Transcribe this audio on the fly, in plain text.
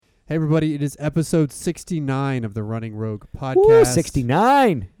Hey, everybody. It is episode 69 of the Running Rogue podcast. Woo,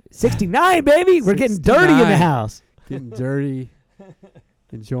 69. 69, baby. We're getting dirty in the 69. house. Getting dirty.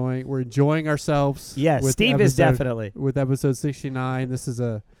 We're enjoying ourselves. Yes, with Steve is definitely. With episode 69. This is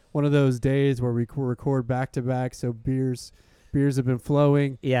one of those days where we record back to back, so beers have been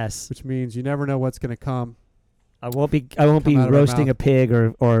flowing. Yes. Which means you never know what's going to come. I won't be roasting a pig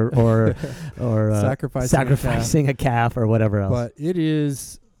or sacrificing a calf or whatever else. But it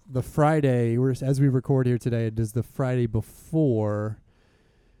is the Friday, as we record here today, it is the Friday before,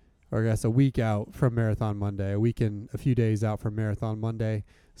 or I guess a week out from Marathon Monday, a few days out from Marathon Monday.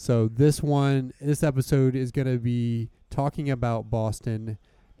 So this episode is going to be talking about Boston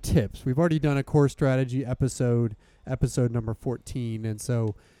tips. We've already done a core strategy episode number 14. And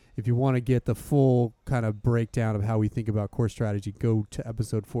so if you want to get the full kind of breakdown of how we think about core strategy, go to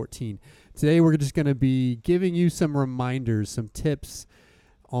episode 14. Today we're just going to be giving you some reminders, some tips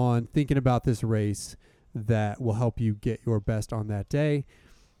on thinking about this race that will help you get your best on that day.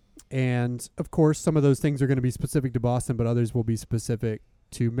 And of course, some of those things are going to be specific to Boston, but others will be specific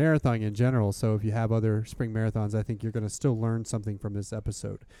to marathon in general. So if you have other spring marathons, I think you're going to still learn something from this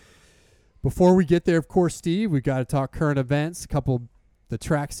episode. Before we get there, of course, Steve, we've got to talk current events. The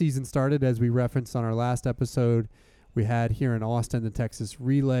track season started, as we referenced on our last episode. We had here in Austin the Texas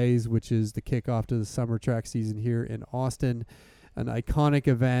Relays, which is the kickoff to the summer track season here in Austin. An iconic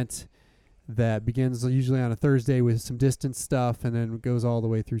event that begins usually on a Thursday with some distance stuff and then goes all the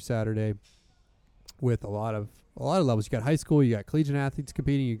way through Saturday with a lot of levels. You got high school, you got collegiate athletes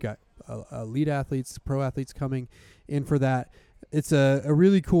competing, you got elite athletes, pro athletes coming in for that. It's a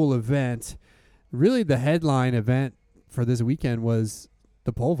really cool event. Really, the headline event for this weekend was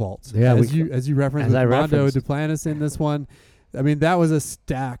the pole vaults. Yeah, as you referenced, with Mondo Duplantis in this one. I mean, that was a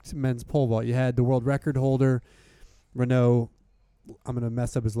stacked men's pole vault. You had the world record holder, Renaud, I'm going to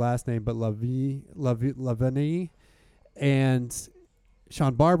mess up his last name, but Laveni, and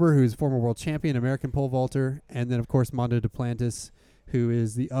Sean Barber, who's former world champion, American pole vaulter, and then, of course, Mondo Duplantis, who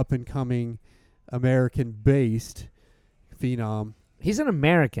is the up-and-coming American-based phenom. He's an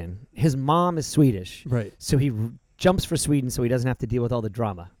American. His mom is Swedish. Right. So he jumps for Sweden so he doesn't have to deal with all the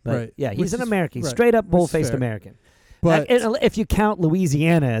drama. But right. Yeah, he's an American. Right. Straight up bull-faced American. But if you count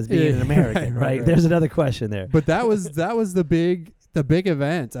Louisiana as being an American, right? There's another question there. But that was the big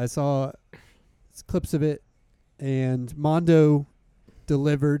event. I saw clips of it, and Mondo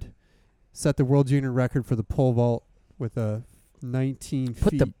delivered, set the world junior record for the pole vault with a 19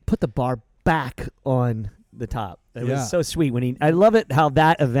 feet. Put the bar back on the top. It was so sweet I love it how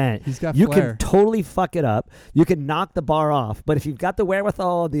that event, he's got you flair. Can totally fuck it up. You can knock the bar off, but if you've got the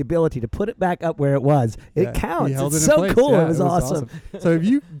wherewithal, the ability to put it back up where it was, it counts. It's so cool. Yeah, it was awesome. So if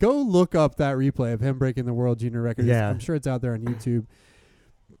you go look up that replay of him breaking the world junior record, I'm sure it's out there on YouTube.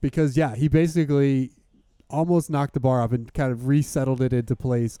 Because, he basically almost knocked the bar off and kind of resettled it into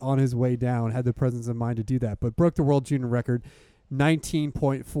place on his way down, had the presence of mind to do that, but broke the world junior record,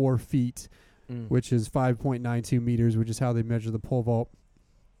 19.4 feet, which is 5.92 meters, which is how they measure the pole vault.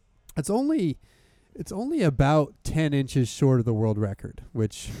 It's only about 10 inches short of the world record,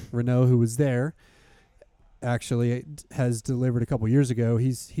 which Renaud, who was there, actually has delivered a couple years ago.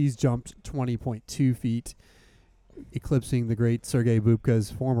 He's jumped 20.2 feet, eclipsing the great Sergei Bubka's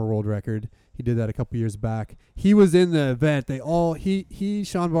former world record. He did that a couple years back. He was in the event.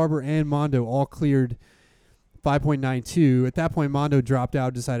 Sean Barber and Mondo all cleared 5.92. At that point, Mondo dropped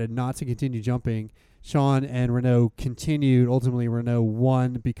out, decided not to continue jumping. Sean and Renaud continued. Ultimately, Renaud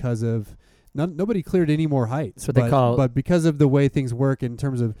won because of nobody cleared any more height. That's what they call. But because of the way things work in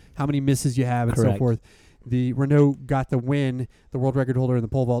terms of how many misses you have and so forth, the Renaud got the win. The world record holder in the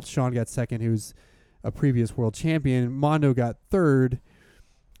pole vault, Sean got second, who's a previous world champion. Mondo got third,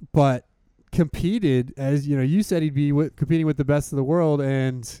 but competed, as you said, he'd be competing with the best of the world,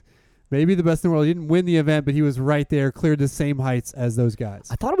 and maybe the best in the world. He didn't win the event, but he was right there, cleared the same heights as those guys.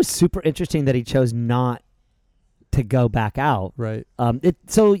 I thought it was super interesting that he chose not to go back out. Right.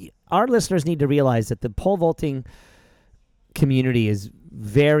 So our listeners need to realize that the pole vaulting community is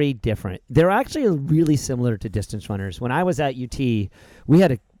very different. They're actually really similar to distance runners. When I was at UT, we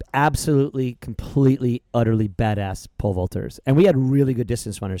had absolutely, completely, utterly badass pole vaulters, and we had really good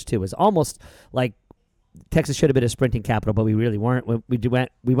distance runners too. It was almost like Texas should have been a sprinting capital, but we really weren't. We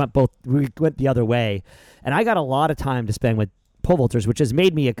went the other way, and I got a lot of time to spend with pole vaulters, which has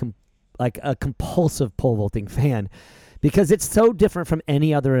made me a compulsive pole vaulting fan, because it's so different from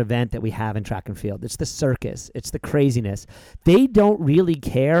any other event that we have in track and field. It's the circus. It's the craziness. They don't really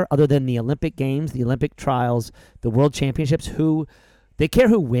care, other than the Olympic Games, the Olympic trials, the World Championships, who They care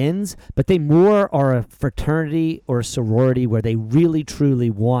who wins, but they more are a fraternity or a sorority where they really, truly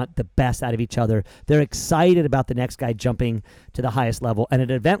want the best out of each other. They're excited about the next guy jumping to the highest level. And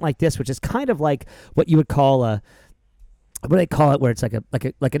at an event like this, which is kind of like what you would call what do they call it? Where it's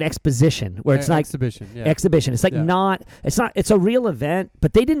like an exposition, where it's like exhibition. Yeah. Exhibition. It's like it's a real event,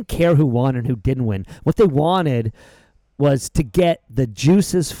 but they didn't care who won and who didn't win. What they wanted was to get the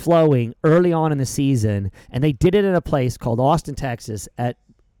juices flowing early on in the season, and they did it in a place called Austin, Texas, at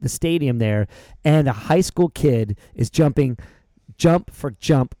the stadium there, and a high school kid is jumping jump for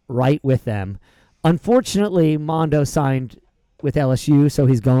jump right with them. Unfortunately, Mondo signed with LSU, so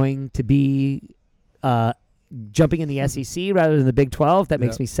he's going to be jumping in the SEC rather than the Big 12. That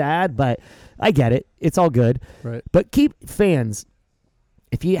makes me sad, but I get it. It's all good. Right. But fans,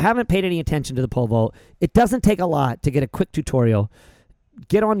 if you haven't paid any attention to the pole vault, it doesn't take a lot to get a quick tutorial.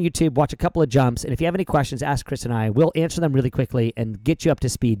 Get on YouTube, watch a couple of jumps, and if you have any questions, ask Chris and I. We'll answer them really quickly and get you up to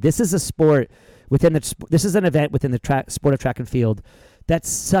speed. This is a sport this is an event within the sport of track and field. That's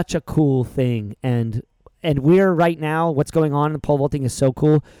such a cool thing, and we're right now, what's going on in the pole vaulting is so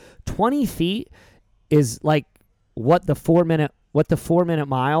cool. 20 feet is like what the 4 minute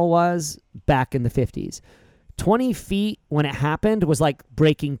mile was back in the 50s. 20 feet when it happened was like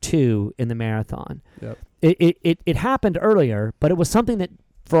breaking 2 in the marathon. Yep. It happened earlier, but it was something that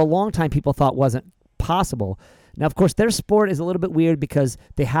for a long time people thought wasn't possible. Now, of course, their sport is a little bit weird because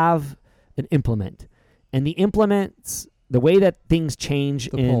they have an implement. And the implements, the way that things change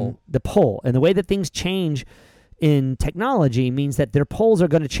the pole, and the way that things change in technology means that their poles are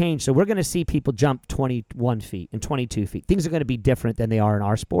going to change. So we're going to see people jump 21 feet and 22 feet. Things are going to be different than they are in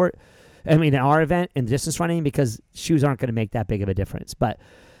our sport. I mean, in our event in distance running, because shoes aren't going to make that big of a difference. But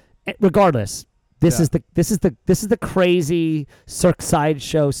regardless, this is the crazy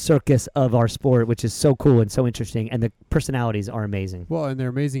sideshow circus of our sport, which is so cool and so interesting, and the personalities are amazing. Well, and they're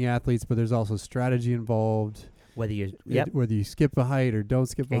amazing athletes, but there's also strategy involved. Whether you skip a height or don't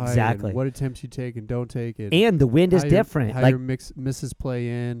skip a height, and what attempts you take and don't take it, and the wind is different. How your misses play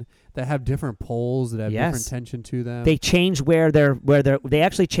in, that have different poles that have different tension to them. They change they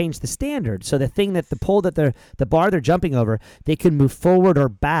actually change the standard. So the thing that the bar they're jumping over, they can move forward or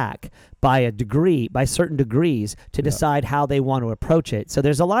back by certain degrees to decide how they want to approach it. So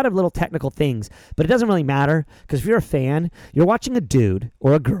there's a lot of little technical things, but it doesn't really matter because if you're a fan, you're watching a dude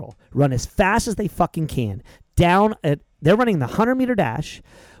or a girl run as fast as they fucking can. They're running the 100-meter dash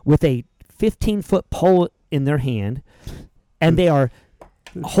with a 15-foot pole in their hand, and they are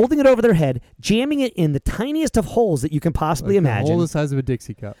holding it over their head, jamming it in the tiniest of holes that you can possibly imagine. The hole the size of a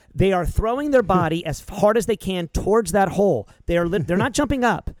Dixie cup. They are throwing their body as hard as they can towards that hole. They're not jumping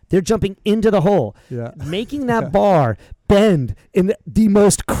up. They're jumping into the hole, making that bar bend in the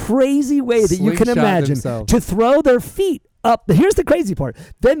most crazy way that you can imagine to throw their feet up. Here's the crazy part.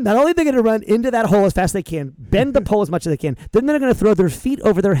 Then not only are they going to run into that hole as fast as they can, bend the pole as much as they can, then they're going to throw their feet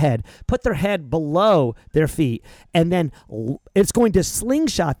over their head, put their head below their feet, and then it's going to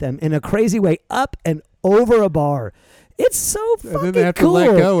slingshot them in a crazy way up and over a bar. It's so fucking cool. And then they have to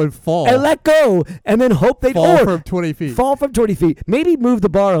let go and fall. And let go. And then hope they fall from 20 feet. Fall from 20 feet. Maybe move the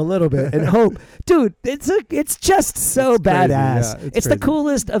bar a little bit and hope. Dude, it's just so badass. Yeah, it's the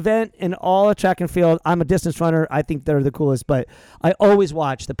coolest event in all of track and field. I'm a distance runner. I think they're the coolest, but I always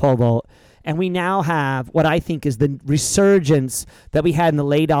watch the pole vault. And we now have what I think is the resurgence that we had in the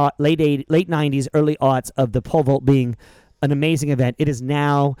late 90s, early aughts of the pole vault being an amazing event. It is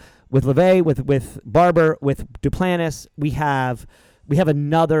now with LeVay, with Barber, with Duplantis. We have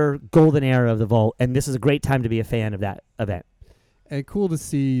another golden era of the vault, and this is a great time to be a fan of that event. And cool to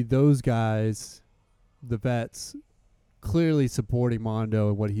see those guys, the vets, clearly supporting Mondo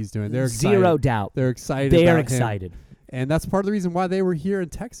and what he's doing. They're excited. Zero doubt. They're excited. They are about excited. Him. And that's part of the reason why they were here in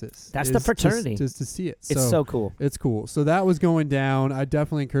Texas. That's the fraternity. Just to see it. It's so cool. It's cool. So that was going down. I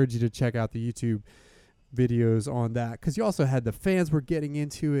definitely encourage you to check out the YouTube videos on that, because you also had the fans were getting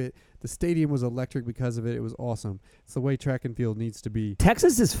into it. The stadium was electric because of it. It was awesome. It's the way track and field needs to be.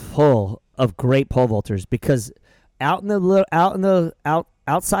 Texas is full of great pole vaulters because outside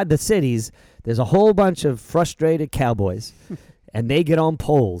the cities, there's a whole bunch of frustrated cowboys, and they get on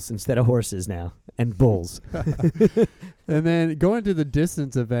poles instead of horses now and bulls. And then going to the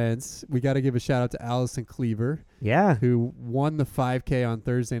distance events, we got to give a shout out to Allison Cleaver. Yeah. Who won the 5K on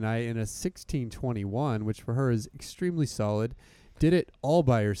Thursday night in a 16:21, which for her is extremely solid. Did it all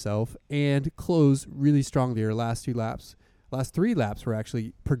by herself and closed really strongly. Her last 3 laps were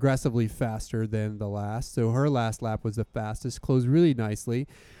actually progressively faster than the last. So her last lap was the fastest, closed really nicely,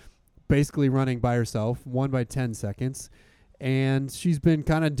 basically running by herself, won by 10 seconds. And she's been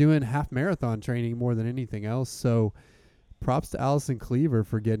kind of doing half marathon training more than anything else. So props to Allison Cleaver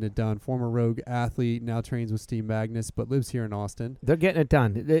for getting it done. Former Rogue athlete, now trains with Steve Magnus, but lives here in Austin. They're getting it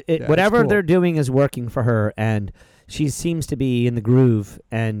done. Yeah, Whatever it's cool. they're doing is working for her, and she seems to be in the groove,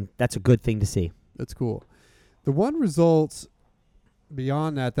 and that's a good thing to see. That's cool. The one result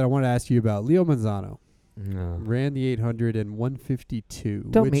beyond that I want to ask you about, Leo Manzano No. ran the 800 in 152.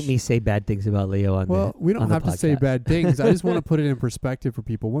 Don't make me say bad things about Leo on Well, we don't on the have to say podcast. bad things. I just want to put it in perspective for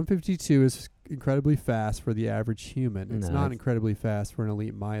people. 152 is incredibly fast for the average human. It's No, not it's- incredibly fast for an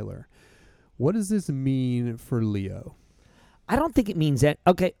elite miler. What does this mean for Leo? I don't think it means that.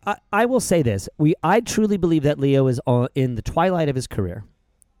 Okay, I will say this. I truly believe that Leo is in the twilight of his career.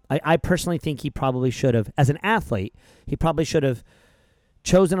 I personally think he probably should have, as an athlete, he probably should have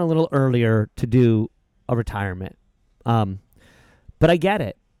chosen a little earlier to do a retirement. But I get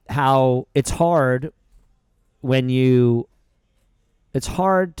it, how it's hard it's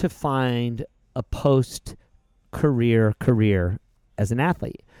hard to find a post-career career as an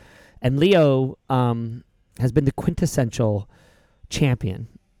athlete. And Leo has been the quintessential champion.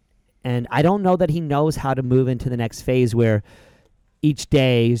 And I don't know that he knows how to move into the next phase where each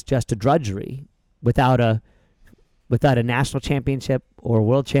day is just a drudgery without a national championship or a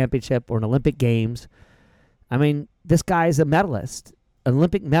world championship or an Olympic Games. I mean, this guy's a medalist, an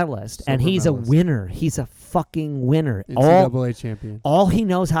Olympic medalist, and Silver he's medalist. a winner. He's a fucking winner. NCAA champion. All he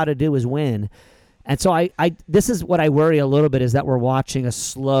knows how to do is win. And so I this is what I worry a little bit, is that we're watching a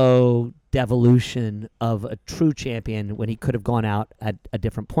slow devolution of a true champion when he could have gone out at a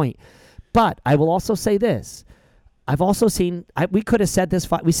different point. But I will also say this. I've also seen, we could have said this,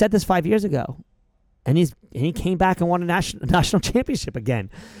 we said this 5 years ago, and he came back and won a national championship again.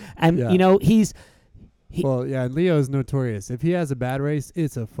 And, Yeah. you know, Well, yeah, and Leo is notorious. If he has a bad race,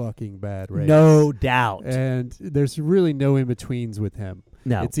 it's a fucking bad race. no doubt. And there's really no in-betweens with him.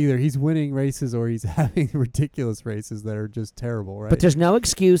 No. It's either he's winning races or he's having ridiculous races that are just terrible, right? But there's no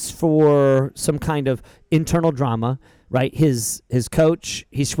excuse for some kind of internal drama, right? His coach,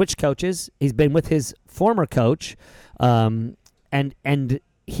 he switched coaches. He's been with his former coach, and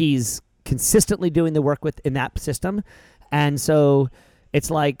he's consistently doing the work in that system. And so it's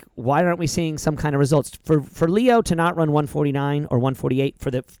like, why aren't we seeing some kind of results for Leo to not run 149 or 148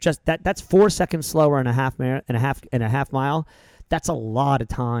 for that's 4 seconds slower in a half mile. That's a lot of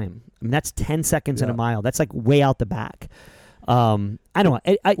time. I mean, that's 10 seconds in a mile. That's like way out the back. I don't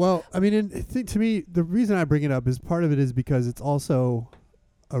know. Well, I mean, to me, the reason I bring it up is part of it is because it's also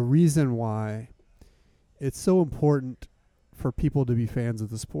a reason why it's so important for people to be fans of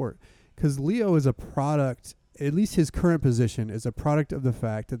the sport. Because Leo is a product, at least his current position is a product of the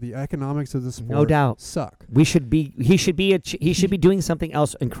fact that the economics of the sport No doubt. suck. he should be doing something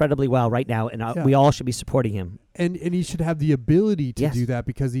else incredibly well right now, and we all should be supporting him. And he should have the ability to Yes. do that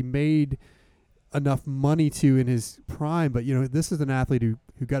because he made enough money to in his prime. But, you know, this is an athlete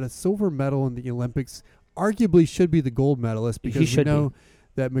who got a silver medal in the Olympics, arguably should be the gold medalist because we should know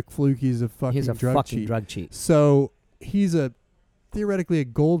that McFluke is a fucking He's a drug fucking cheat. drug cheat. So he's theoretically a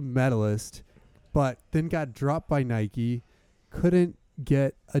gold medalist, but then got dropped by Nike, couldn't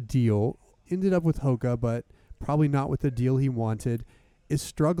get a deal, ended up with Hoka, but probably not with the deal he wanted, is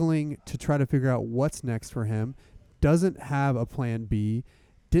struggling to try to figure out what's next for him, doesn't have a plan B,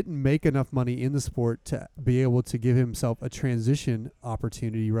 didn't make enough money in the sport to be able to give himself a transition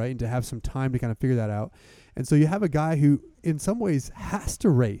opportunity, right, and to have some time to kind of figure that out. And so you have a guy who in some ways has to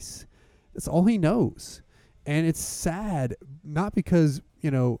race. That's all he knows. And it's sad, not because,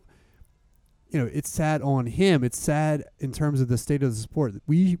 you know, it's sad on him. It's sad in terms of the state of the sport.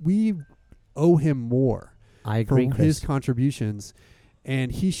 We owe him more I agree, for Chris. his contributions,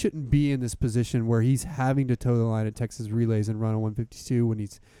 and he shouldn't be in this position where he's having to toe the line at Texas Relays and run a 152 when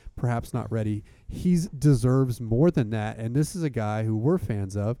he's perhaps not ready. He deserves more than that, and this is a guy who we're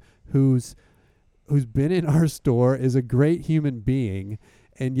fans of, who's been in our store, is a great human being,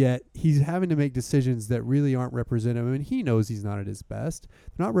 and yet he's having to make decisions that really aren't representative. I mean, he knows he's not at his best.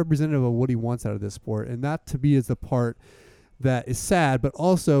 They're not representative of what he wants out of this sport, and that to me is the part that is sad, but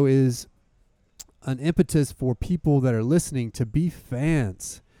also is an impetus for people that are listening to be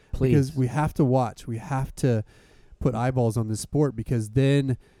fans. Please. Because we have to watch. We have to put eyeballs on this sport, because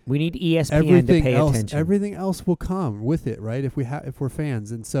then We need ESPN to pay attention. everything else will come with it, right? If we're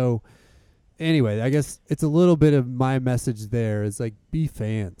fans. And so anyway, I guess it's a little bit of my message there is like, be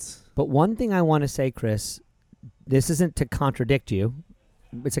fans. But one thing I want to say, Chris, this isn't to contradict you.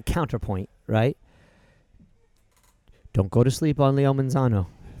 It's a counterpoint, right? Don't go to sleep on Leo Manzano.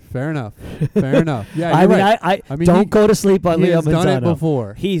 Fair enough. Fair enough. Yeah, I you're mean, right. I mean, don't go to sleep on he Leo has Manzano. done it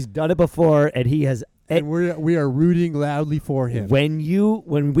before. He's done it before, and he has. And we are rooting loudly for him.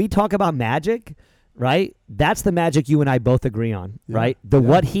 When we talk about magic, right? That's the magic you and I both agree on, right?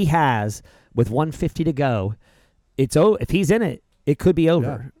 What he has with 150 to go, if he's in it, it could be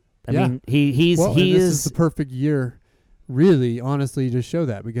over. I mean, he this is is the perfect year, really, honestly, to show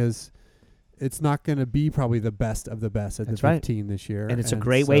that, because it's not going to be probably the best of the best at the 15 this year. And it's a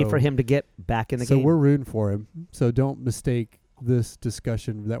great way for him to get back in the game. So we're rooting for him. So don't mistake this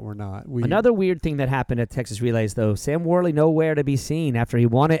discussion that we're not. Another weird thing that happened at Texas Relays, though, Sam Worley nowhere to be seen. After he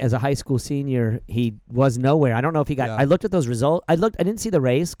won it as a high school senior, he was nowhere. I don't know if he got I looked at those results. I didn't see the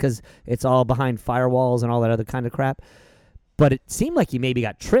race because it's all behind firewalls and all that other kind of crap. But it seemed like he maybe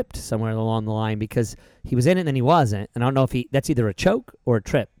got tripped somewhere along the line because he was in it and then he wasn't. And I don't know if that's either a choke or a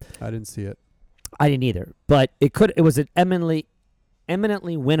trip. I didn't see it. I didn't either. But it was an eminently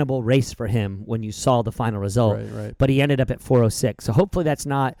winnable race for him when you saw the final result. Right. But he ended up at 406. So hopefully that's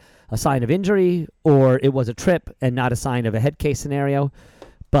not a sign of injury, or it was a trip and not a sign of a head case scenario.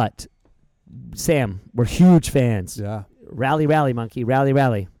 But Sam, we're huge fans. Yeah. Rally, monkey.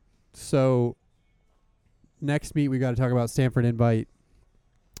 Rally. So next meet we got to talk about Stanford Invite,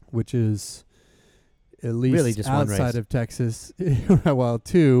 which is at least really just outside of Texas. Well,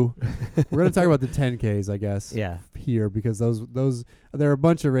 two. We're going to talk about the 10Ks, I guess. Yeah. Here, because those there are a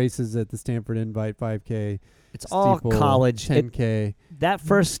bunch of races at the Stanford Invite 5K. It's steeple, all college. 10K. That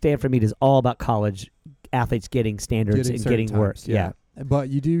first Stanford meet is all about college athletes getting standards and getting work. Yeah. But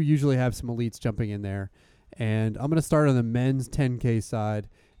you do usually have some elites jumping in there. And I'm going to start on the men's 10K side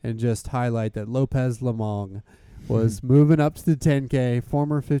and just highlight that Lopez Lamong was moving up to the 10K,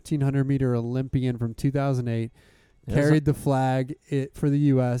 former 1,500-meter Olympian from 2008, carried the flag for the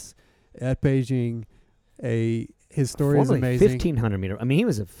U.S. at Beijing. His story is amazing. 1,500-meter. I mean, he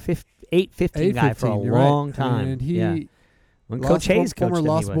was a 8:15 guy for a long time. And when Coach Hayes coached him, former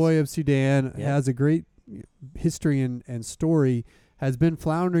lost boy of Sudan, has a great history and story, has been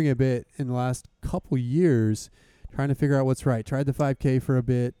floundering a bit in the last couple years, trying to figure out what's right. Tried the 5K for a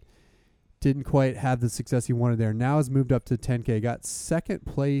bit. Didn't quite have the success he wanted there. Now has moved up to 10K. Got second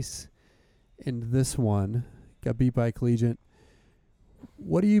place in this one. Got beat by Collegiate.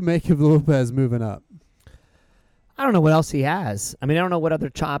 What do you make of Lopez moving up? I don't know what else he has. I mean, I don't know what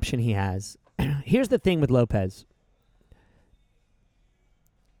other option he has. Here's the thing with Lopez.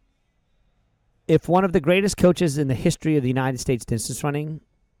 If one of the greatest coaches in the history of the United States distance running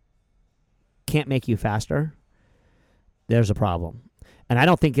can't make you faster, there's a problem. And I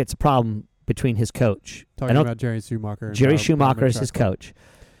don't think it's a problem between his coach. Talking about Jerry Schumacher. Jerry Schumacher is his coach.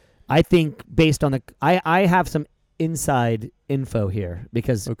 I think based on I have some inside info here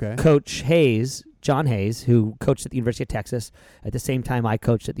because Coach Hayes, John Hayes, who coached at the University of Texas at the same time I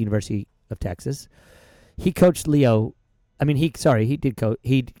coached at the University of Texas, he coached Leo. I mean, he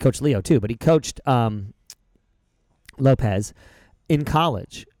coached Leo too, but he coached Lopez in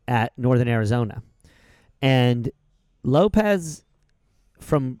college at Northern Arizona. And Lopez,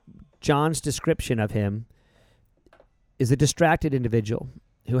 from John's description of him, is a distracted individual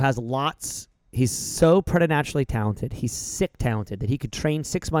who has lots. He's so preternaturally talented. He's sick talented that he could train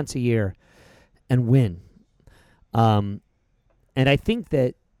 6 months a year and win. And I think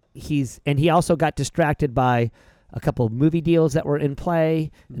that he also got distracted by a couple of movie deals that were in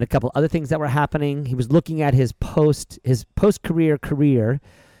play and a couple other things that were happening. He was looking at his post-career career.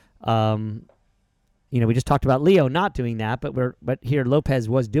 We just talked about Leo not doing that, but here Lopez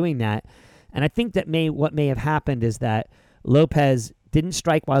was doing that. And I think that what may have happened is that Lopez didn't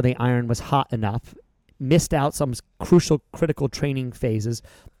strike while the iron was hot enough, missed out some crucial, critical training phases,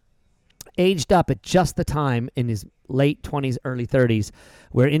 aged up at just the time in his late 20s, early 30s,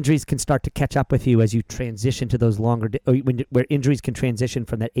 where injuries can start to catch up with you as you transition to those longer, where injuries can transition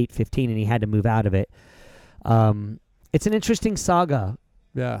from that 8:15, and he had to move out of it. It's an interesting saga.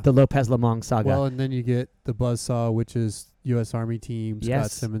 Yeah. The Lopez Lamong saga. Well, and then you get the buzzsaw, which is U.S. Army team, Scott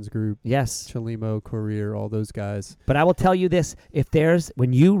Simmons Group, Chalimo, Courier, all those guys. But I will tell you this,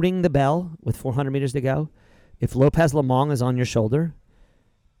 when you ring the bell with 400 meters to go, if Lopez Lamong is on your shoulder,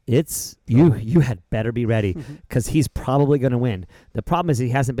 it's you had better be ready because he's probably going to win. The problem is he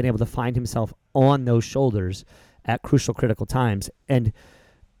hasn't been able to find himself on those shoulders at crucial, critical times. And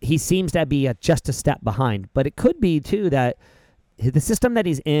he seems to be just a step behind. But it could be, too, that the system that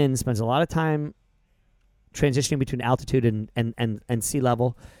he's in spends a lot of time transitioning between altitude and sea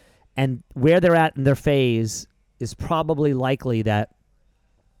level. And where they're at in their phase is probably likely that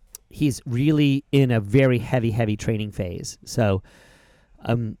he's really in a very heavy training phase. So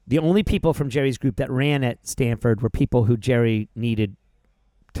the only people from Jerry's group that ran at Stanford were people who Jerry needed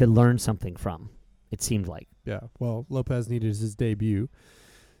to learn something from, it seemed like. Yeah, well, Lopez needed his debut.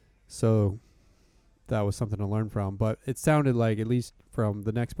 So that was something to learn from. But it sounded like, at least from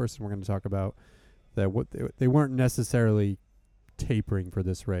the next person we're going to talk about, that they weren't necessarily tapering for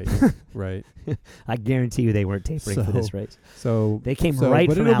this race, right? I guarantee you they weren't tapering for this race. So they came right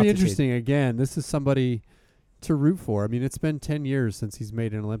but from it'll altitude. be interesting. Again, this is somebody to root for. I mean, it's been 10 years since he's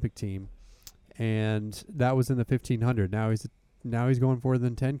made an Olympic team, and that was in the 1500. Now he's going for the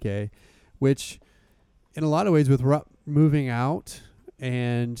 10K, which in a lot of ways with moving out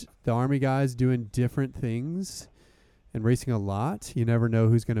and the Army guys doing different things and racing a lot, you never know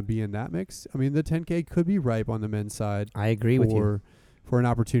who's going to be in that mix. I mean, the 10K could be ripe on the men's side. I agree with you. For an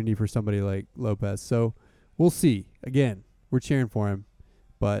opportunity for somebody like Lopez. So we'll see. Again, we're cheering for him,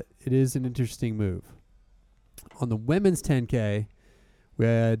 but it is an interesting move. On the women's 10K, we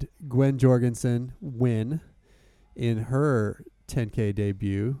had Gwen Jorgensen win in her 10K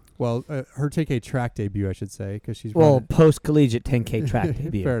debut. Well, her 10K track debut, I should say, because she's post-collegiate 10K track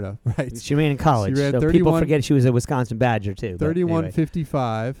debut. Fair enough, right? She ran in college, ran so people forget she was a Wisconsin Badger too.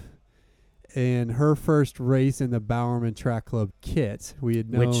 31:55, and her first race in the Bowerman Track Club kit. We had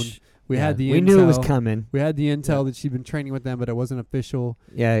known. We knew it was coming. We had the intel that she'd been training with them, but it wasn't official.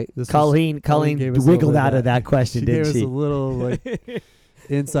 Yeah, Colleen wiggled out of that question, didn't she? Gave us a little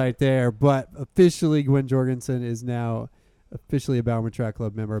insight there, but officially Gwen Jorgensen is now officially a Bowerman Track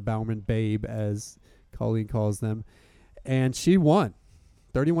Club member, a Bowerman Babe, as Colleen calls them. And she won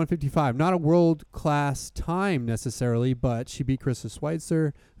 31:55. Not a world-class time necessarily, but she beat Krista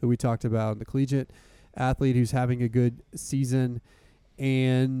Schweitzer, who we talked about, the collegiate athlete who's having a good season.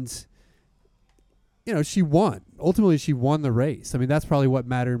 And, she won. Ultimately, she won the race. I mean, that's probably what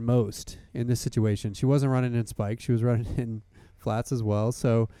mattered most in this situation. She wasn't running in spikes. She was running in flats as well.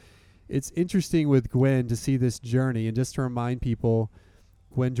 So it's interesting with Gwen to see this journey. And just to remind people,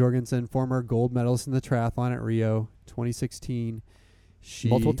 Gwen Jorgensen, former gold medalist in the triathlon at Rio 2016.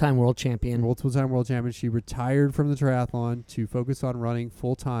 Multiple-time world champion. She retired from the triathlon to focus on running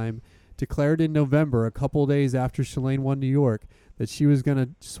full-time. Declared in November, a couple days after Shalane won New York, that she was going to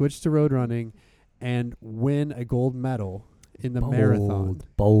switch to road running and win a gold medal in the marathon.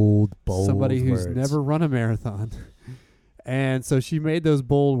 Bold Somebody who's words. never run a marathon. And so she made those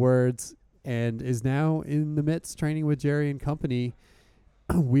bold words and is now in the midst training with Jerry and company.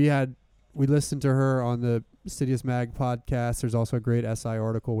 We listened to her on the Sidious Mag podcast. There's also a great SI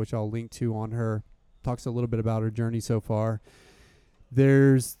article, which I'll link to on her. Talks a little bit about her journey so far.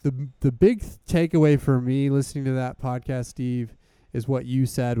 There's the big takeaway for me listening to that podcast, Steve, is what you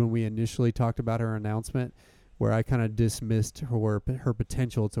said when we initially talked about her announcement, where I kind of dismissed her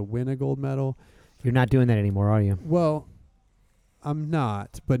potential to win a gold medal. You're not doing that anymore, are you? Well, I'm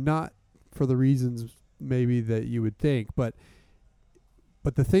not, but not for the reasons maybe that you would think. But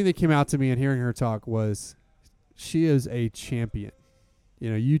the thing that came out to me in hearing her talk was she is a champion.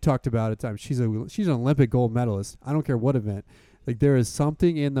 You talked about it. She's an Olympic gold medalist. I don't care what event. Like, there is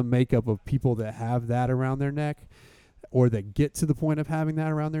something in the makeup of people that have that around their neck, or that get to the point of having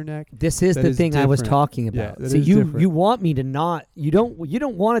that around their neck. This is the thing I was talking about. Yeah, so you want me to not. You don't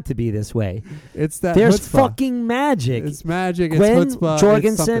want it to be this way. It's that there's chutzpah. Fucking magic. It's magic. Gwen it's chutzpah.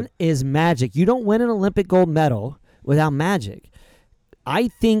 Jorgensen is magic. You don't win an Olympic gold medal without magic. I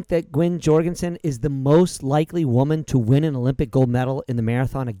think that Gwen Jorgensen is the most likely woman to win an Olympic gold medal in the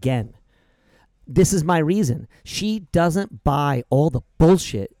marathon again. This is my reason. She doesn't buy all the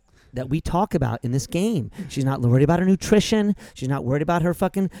bullshit that we talk about in this game. She's not worried about her nutrition. She's not worried about her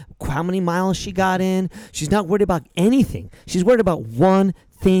fucking how many miles she got in. She's not worried about anything. She's worried about one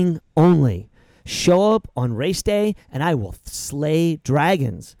thing only. Show up on race day and I will slay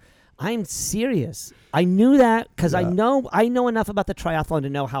dragons. I'm serious. I knew that because I know enough about the triathlon to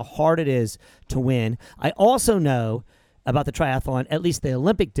know how hard it is to win. I also know about the triathlon, at least the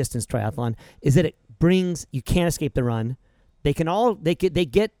Olympic distance triathlon, is that it brings, you can't escape the run. They get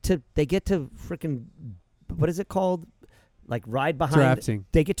to freaking, what is it called? Like ride behind. Drafting.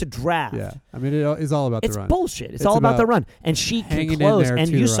 They get to draft. Yeah. I mean, it is all about the run. It's bullshit. It's all about the run. And she can close. And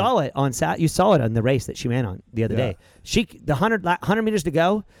you saw it on you saw it on the race that she ran on the other day. The 100 meters to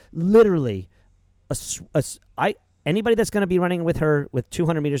go, literally, anybody that's going to be running with her with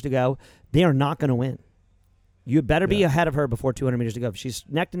 200 meters to go, they are not going to win. You better be ahead of her before 200 meters to go. If she's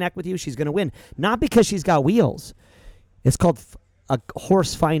neck to neck with you, she's going to win. Not because she's got wheels. It's called a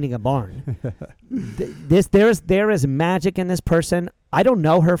horse finding a barn. There is magic in this person. I don't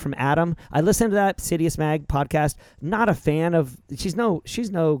know her from Adam. I listened to that Sidious Mag podcast. Not a fan of. She's no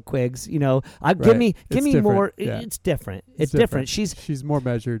Quigs. Give me more. Yeah. It's different. It's different. She's more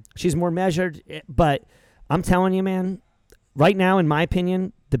measured. She's more measured. But I'm telling you, man. Right now, in my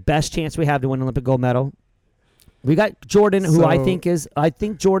opinion, the best chance we have to win an Olympic gold medal. We got Jordan, who I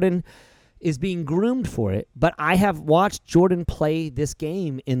think Jordan is being groomed for it. But I have watched Jordan play this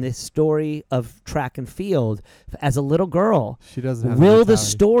game in this story of track and field as a little girl. She doesn't have Will the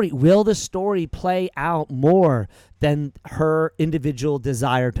the story play out more than her individual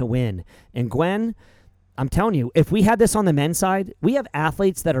desire to win? And Gwen, I'm telling you, if we had this on the men's side, we have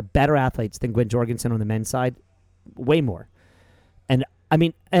athletes that are better athletes than Gwen Jorgensen on the men's side, way more. And I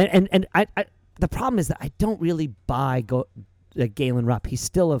mean, and I the problem is that I don't really buy Galen Rupp. He's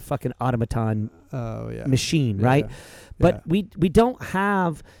still a fucking automaton machine, right? Yeah. But we don't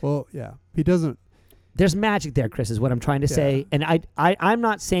have. Well, yeah, he doesn't. There's magic there, Chris, is what I'm trying to say. And I'm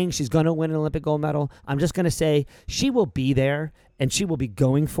not saying she's going to win an Olympic gold medal. I'm just going to say she will be there and she will be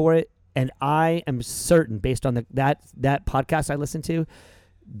going for it. And I am certain, based on that podcast I listened to,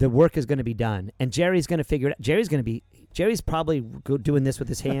 the work is going to be done. And Jerry's going to figure it out. Jerry's probably doing this with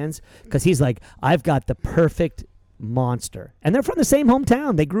his hands because he's like, I've got the perfect monster. And they're from the same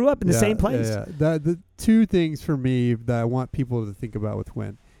hometown. They grew up in the same place. Yeah. The two things for me that I want people to think about with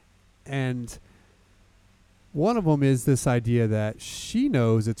Gwen. And one of them is this idea that she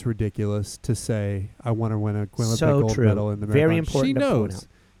knows it's ridiculous to say, I want to win a Olympic gold medal in the marathon. Very important She to point out. knows.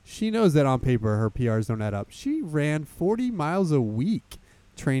 She knows that on paper her PRs don't add up. She ran 40 miles a week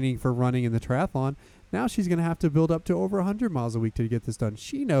training for running in the triathlon. Now she's going to have to build up to over 100 miles a week to get this done.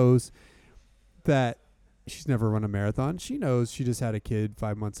 She knows that she's never run a marathon. She knows she just had a kid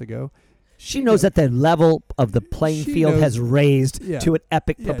 5 months ago. She knows that the level of the playing field has raised to an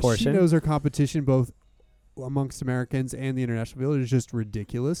epic proportion. She knows her competition both amongst Americans and the international field is just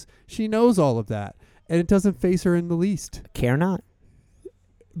ridiculous. She knows all of that, and it doesn't faze her in the least. Care not.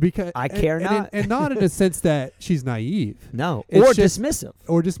 Because I care not. And not in a sense that she's naive. No. It's dismissive.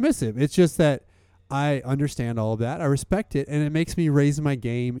 Or dismissive. It's just that I understand all of that. I respect it, and it makes me raise my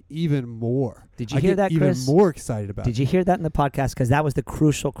game even more. Did you hear that, Chris? Even more excited about it. Did you hear that in the podcast? Because that was the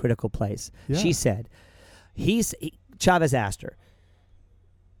crucial, critical place. Yeah. She said, Chavez asked her,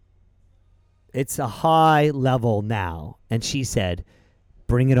 it's a high level now. And she said,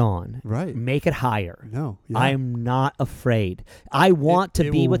 bring it on. Right. Make it higher. No. Yeah. I'm not afraid. I want to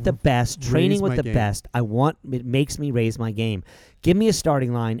be with the best, training with the best. It makes me raise my game. Give me a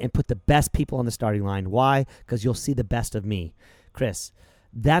starting line and put the best people on the starting line. Why? Because you'll see the best of me. Chris,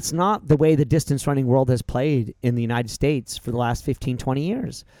 that's not the way the distance running world has played in the United States for the last 15, 20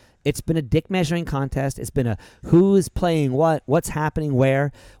 years. It's been a dick measuring contest. It's been a who's playing what's happening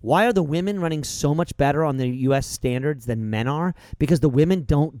where. Why are the women running so much better on the U.S. standards than men are? Because the women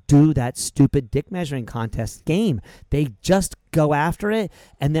don't do that stupid dick measuring contest game. They just go after it,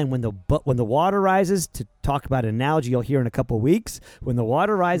 and then when the water rises, to talk about an analogy you'll hear in a couple of weeks, when the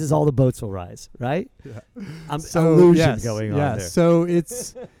water rises, all the boats will rise, right? Yeah. Illusion going on there. So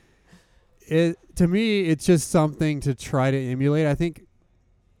to me, it's just something to try to emulate. I think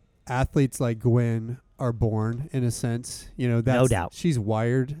athletes like Gwen are born, in a sense, that's, no doubt, she's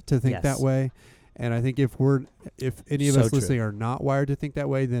wired to think that way. And I think if any of us listening are not wired to think that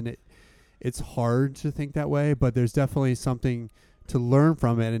way, then it's hard to think that way. But there's definitely something to learn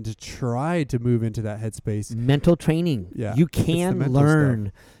from it and to try to move into that headspace. Mental training. Yeah, you can learn.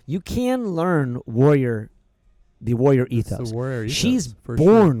 Stuff. You can learn the warrior ethos. The warrior ethos. She's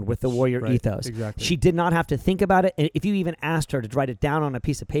born with the warrior ethos. Exactly. She did not have to think about it. And if you even asked her to write it down on a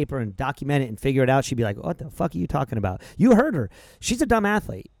piece of paper and document it and figure it out, she'd be like, what the fuck are you talking about? You heard her. She's a dumb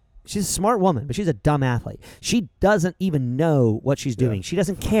athlete. She's a smart woman, but she's a dumb athlete. She doesn't even know what she's doing. She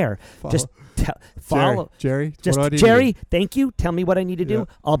doesn't care. Just follow. Jerry, Jerry, thank you. Tell me what I need to do.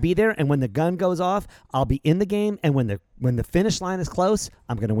 Yeah. I'll be there. And when the gun goes off, I'll be in the game. And when the finish line is close,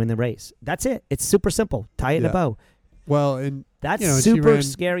 I'm going to win the race. That's it. It's super simple. Tie it in a bow. Well, and that's super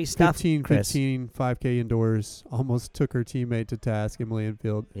scary stuff. 15 5K indoors, almost took her teammate to task, Emily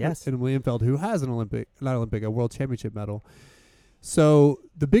Infeld. Yes. Emily Infeld, who has a world championship medal. So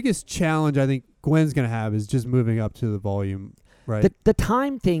the biggest challenge I think Gwen's going to have is just moving up to the volume, right? The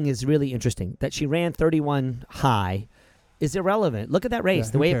time thing is really interesting. That she ran 31 high is irrelevant. Look at that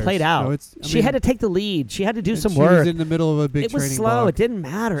race, the way it played out. No, she had to take the lead. She had to do some work. She was in the middle of a big training block. It was slow. block. It didn't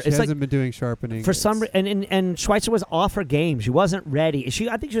matter. She hasn't been doing sharpening. For some and Schweitzer was off her game. She wasn't ready.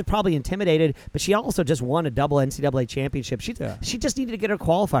 I think she was probably intimidated, but she also just won a double NCAA championship. She just needed to get her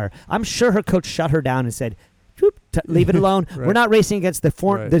qualifier. I'm sure her coach shut her down and said, leave it alone. Right. We're not racing against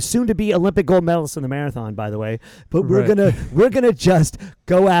the soon-to-be Olympic gold medalists in the marathon, by the way. But we're gonna just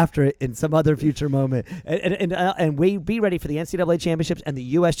go after it in some other future moment, and we be ready for the NCAA championships and the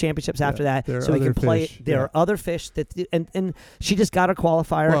U.S. championships after that, so we can play it. There are other fish and she just got her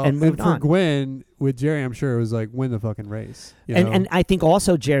qualifier and moved on. For Gwen, with Jerry, I'm sure it was like win the fucking race. And I think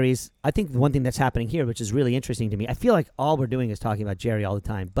also I think the one thing that's happening here, which is really interesting to me, I feel like all we're doing is talking about Jerry all the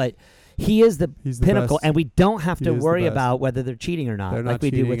time, but he's the pinnacle, best. and we don't have to He is worry the best. about whether they're cheating or not, They're like not we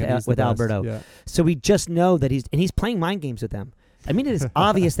do cheating, and he's the with best. Alberto. Yeah. So we just know that he's playing mind games with them. I mean, it is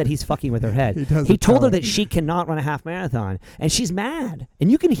obvious that he's fucking with her head. He told her it. that she cannot run a half marathon, and she's mad,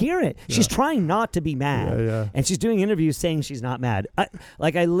 and you can hear it. Yeah. She's trying not to be mad, Yeah. and she's doing interviews saying she's not mad.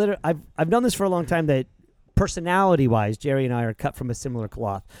 I've known this for a long time that personality-wise, Jerry and I are cut from a similar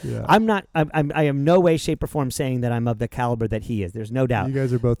cloth. Yeah. I am no way, shape, or form saying that I'm of the caliber that he is. There's no doubt. You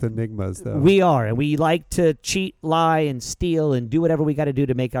guys are both enigmas, though. We are, and we like to cheat, lie, and steal, and do whatever we got to do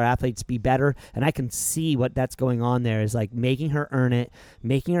to make our athletes be better. And I can see what that's going on there is like making her earn it,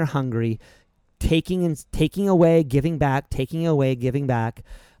 making her hungry, taking away, giving back, taking away, giving back.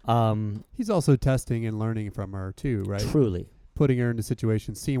 He's also testing and learning from her too, right? Truly. Putting her into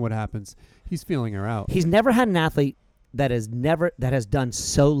situations, seeing what happens. He's feeling her out. He's never had an athlete that has done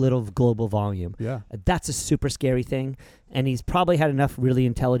so little global volume. Yeah. That's a super scary thing. And he's probably had enough really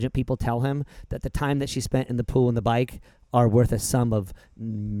intelligent people tell him that the time that she spent in the pool and the bike are worth a sum of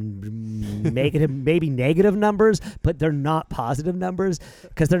maybe negative numbers, but they're not positive numbers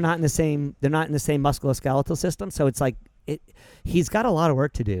because they're not in the same musculoskeletal system. So it's like he's got a lot of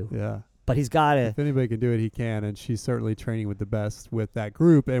work to do. Yeah. But he's got to. If anybody can do it, he can, and she's certainly training with the best with that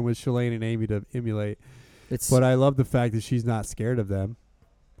group and with Shalane and Amy to emulate. But I love the fact that she's not scared of them.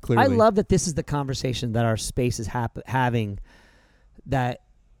 Clearly, I love that this is the conversation that our space is having. That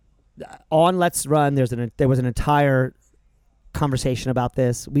on Let's Run, there was an entire conversation about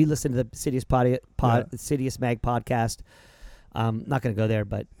this. We listened to the Sidious Sidious Mag podcast. Not going to go there,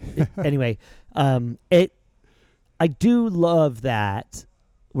 but anyway, I do love that.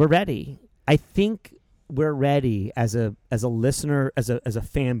 We're ready. I think we're ready as a listener, as a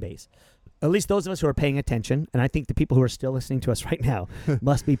fan base. At least those of us who are paying attention, and I think the people who are still listening to us right now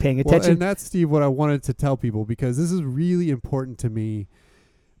must be paying attention. Well, and that's, Steve, what I wanted to tell people, because this is really important to me,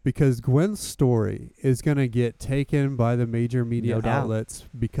 because Gwen's story is going to get taken by the major media outlets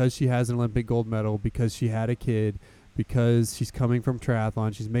because she has an Olympic gold medal, because she had a kid, because she's coming from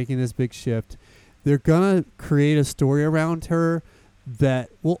triathlon, she's making this big shift. They're going to create a story around her that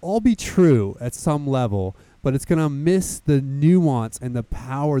will all be true at some level, but it's going to miss the nuance and the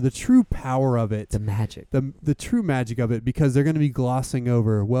power, the true power of it. The magic. The true magic of it, because they're going to be glossing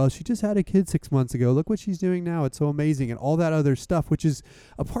over, well, she just had a kid 6 months ago. Look what she's doing now. It's so amazing. And all that other stuff, which is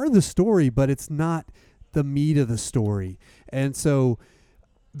a part of the story, but it's not the meat of the story. And so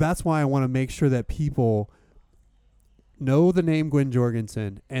that's why I want to make sure that people know the name Gwen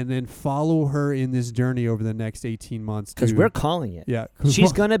Jorgensen and then follow her in this journey over the next 18 months. Because we're calling it. Yeah.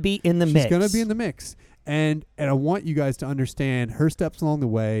 She's going to be in the mix. She's going to be in the mix. And I want you guys to understand her steps along the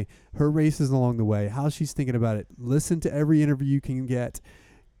way, her races along the way, how she's thinking about it. Listen to every interview you can get.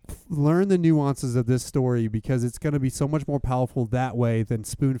 Learn the nuances of this story, because it's going to be so much more powerful that way than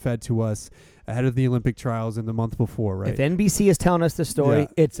spoon-fed to us ahead of the Olympic trials in the month before, right? If NBC is telling us the story,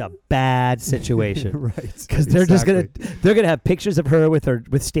 it's a bad situation. Right. Because they're just going to have pictures of her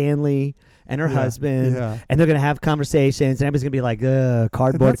with Stanley and her husband, and they're going to have conversations, and everybody's going to be like,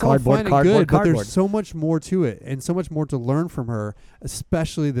 cardboard. But there's so much more to it, and so much more to learn from her,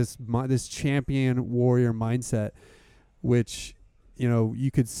 especially this champion warrior mindset, which, you know, you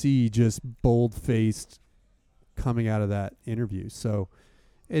could see just bold-faced coming out of that interview. So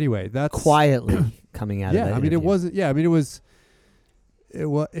anyway, that's quietly coming out of that interview. It wasn't.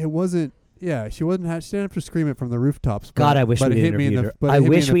 Yeah, she didn't have to scream it from the rooftops. God, I wish we had interviewed her. I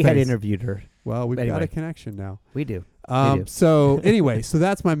wish we had interviewed her. Well, we've got a connection now. We do. So anyway, so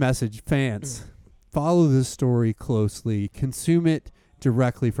that's my message. Fans, follow this story closely. Consume it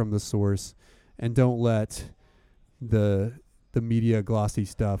directly from the source, and don't let the media glossy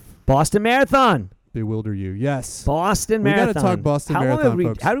stuff Boston Marathon bewilder you. Yes. Boston Marathon. We got to talk Boston Marathon,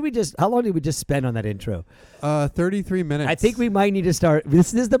 folks. How long did we just spend on that intro? 33 minutes. I think we might need to start.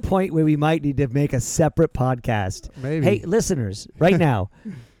 This is the point where we might need to make a separate podcast. Maybe. Hey, listeners, right now,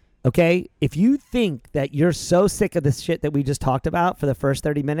 okay, if you think that you're so sick of the shit that we just talked about for the first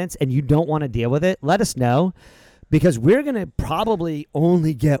 30 minutes and you don't want to deal with it, let us know. Because we're going to probably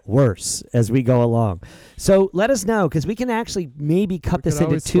only get worse as we go along. So let us know, because we can actually maybe cut this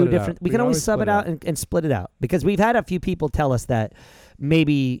into two different... We can always sub it out and split it out. Because we've had a few people tell us that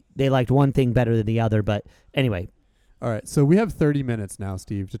maybe they liked one thing better than the other. But anyway. All right. So we have 30 minutes now,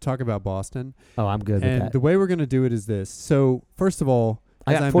 Steve, to talk about Boston. Oh, I'm good with that. And the way we're going to do it is this. So first of all...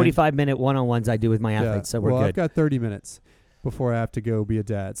 I got 45-minute one-on-ones I do with my athletes, so we're good. I've got 30 minutes before I have to go be a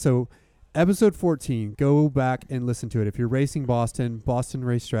dad. So... episode 14, go back and listen to it. If you're racing Boston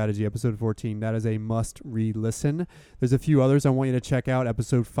Race Strategy, episode 14, that is a must re-listen. There's a few others I want you to check out.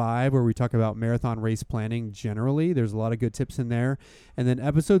 Episode 5, where we talk about marathon race planning generally. There's a lot of good tips in there. And then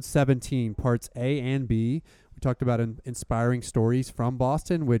episode 17, parts A and B, we talked about inspiring stories from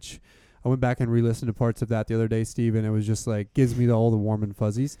Boston, which I went back and re-listened to parts of that the other day, Steve, and it was just like, gives me all the warm and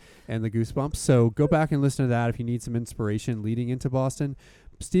fuzzies and the goosebumps. So go back and listen to that if you need some inspiration leading into Boston.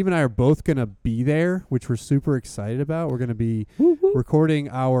 Steve and I are both going to be there, which we're super excited about. We're going to be recording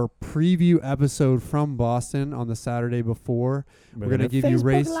our preview episode from Boston on the Saturday before. We're going to give you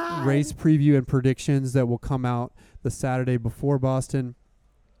race preview and predictions that will come out the Saturday before Boston.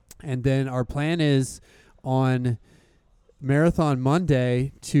 And then our plan is on Marathon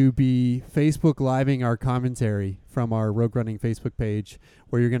Monday to be Facebook Living our commentary from our Rogue Running Facebook page,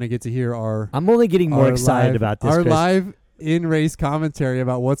 where you're going to get to hear I'm only getting more excited about this, Our Chris. live in-race commentary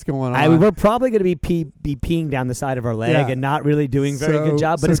about what's going on. We're probably going to be peeing down the side of our leg and not really doing very good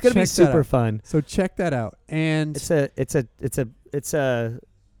job, but it's going to be super fun. So check that out. And it's a.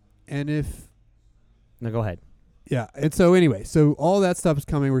 And if no, go ahead. Yeah, and so anyway, so all that stuff is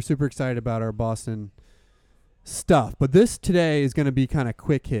coming. We're super excited about our Boston stuff, but this today is going to be kind of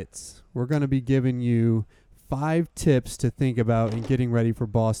quick hits. We're going to be giving you 5 tips to think about in getting ready for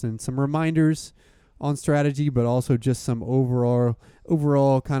Boston. Some reminders on strategy, but also just some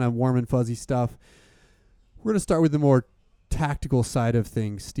overall kind of warm and fuzzy stuff. We're going to start with the more tactical side of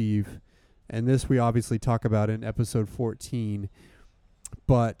things, Steve. And this we obviously talk about in episode 14.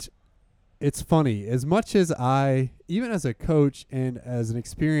 But it's funny. As much as I, even as a coach and as an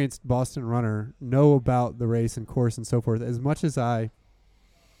experienced Boston runner, know about the race and course and so forth, as much as I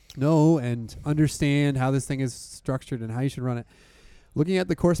know and understand how this thing is structured and how you should run it, looking at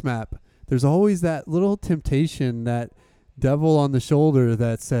the course map, there's always that little temptation, that devil on the shoulder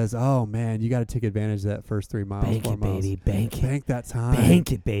that says, oh, man, you got to take advantage of that first 3 miles, bank 4 it, miles. Baby. Bank it. Bank that time.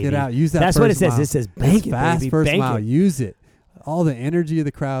 Bank it, baby. Get out. Use that That's first what it says. mile. It says bank it, fast baby. First bank mile. it. Use it. All the energy of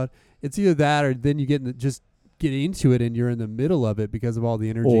the crowd. It's either that or then you get into it and you're in the middle of it because of all the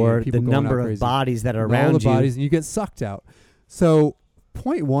energy Or and people the going number out of crazy. bodies that are And around all the you. bodies, and you get sucked out. So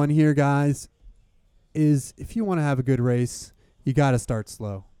point 1 here, guys, is if you want to have a good race, you got to start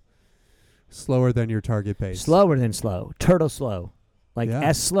slow. Slower than your target pace. Slower than slow. Turtle slow.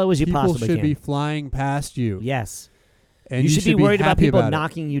 As slow as you possibly can. People should be flying past you. Yes. And you should be worried about happy people about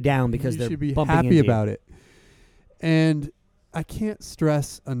knocking you down because you they're should be bumping happy into you. about it. And I can't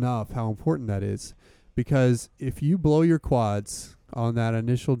stress enough how important that is, because if you blow your quads on that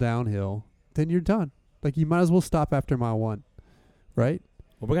initial downhill, then you're done. Like, you might as well stop after mile 1, right?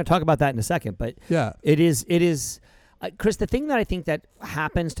 Well, we're going to talk about that in a second, but Yeah. it is, Chris, the thing that I think that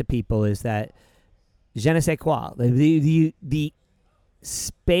happens to people is that je ne sais quoi, the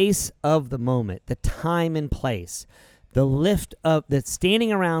space of the moment, the time and place, the lift of the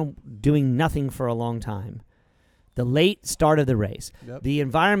standing around doing nothing for a long time, the late start of the race, the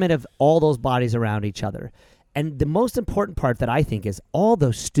environment of all those bodies around each other. And the most important part that I think is all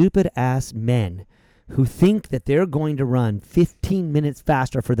those stupid-ass men who think that they're going to run 15 minutes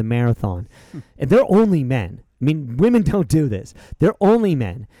faster for the marathon. And they're only men. I mean, women don't do this. They're only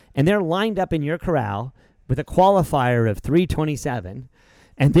men. And they're lined up in your corral with a qualifier of 3:27,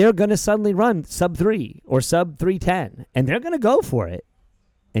 and they're going to suddenly run sub 3 or sub 3:10, and they're going to go for it.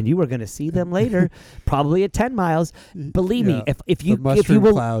 And you are going to see them later, probably at 10 miles. Believe me, if you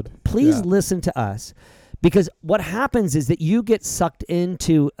will, please listen to us, because what happens is that you get sucked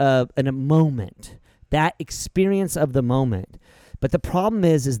into a moment, that experience of the moment. But the problem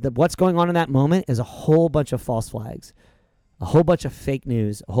is that what's going on in that moment is a whole bunch of false flags, a whole bunch of fake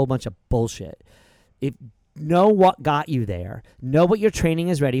news, a whole bunch of bullshit. Know what got you there. Know what your training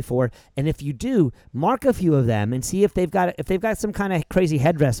is ready for, and if you do, mark a few of them and see if they've got some kind of crazy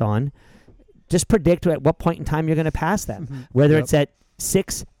headdress on. Just predict at what point in time you're going to pass them. Whether it's at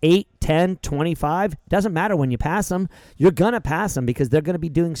 6, 8, 10, 25, doesn't matter when you pass them. You're going to pass them because they're going to be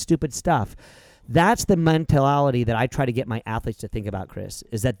doing stupid stuff. That's the mentality that I try to get my athletes to think about, Chris,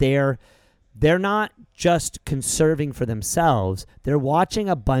 is that they're not just conserving for themselves. They're watching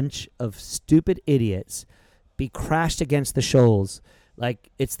a bunch of stupid idiots be crashed against the shoals.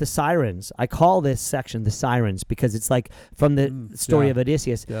 Like, it's the sirens. I call this section the sirens because it's like from the story of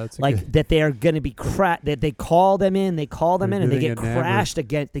Odysseus, that they are going to be that they call them in, and they get crashed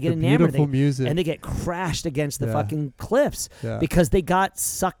against, they get enamored, and they get crashed against the fucking cliffs because they got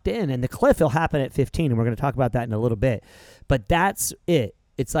sucked in. And the cliff will happen at 15, and we're going to talk about that in a little bit. But that's it.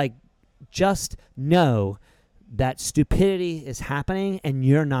 It's like, just know that stupidity is happening and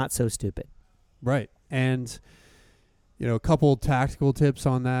you're not so stupid. Right. And, a couple tactical tips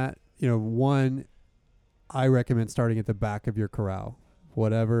on that. one, I recommend starting at the back of your corral.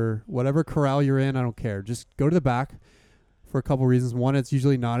 Whatever corral you're in, I don't care. Just go to the back for a couple reasons. One, it's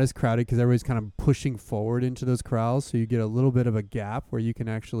usually not as crowded because everybody's kind of pushing forward into those corrals, so you get a little bit of a gap where you can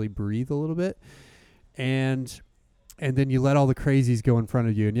actually breathe a little bit. And then you let all the crazies go in front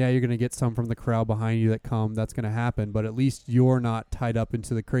of you. And yeah, you're going to get some from the corral behind you that come. That's going to happen. But at least you're not tied up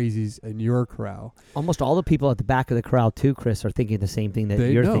into the crazies in your corral. Almost all the people at the back of the corral too, Chris, are thinking the same thing that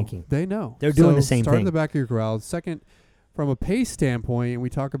you're thinking. They know. They're doing the same Start thing. at the back of your corral. Second, from a pace standpoint, and we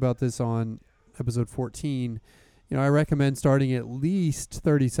talk about this on episode 14, I recommend starting at least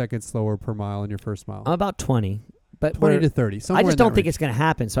 30 seconds slower per mile in your first mile. I'm about 20. But 20 to 30. I just don't think it's going to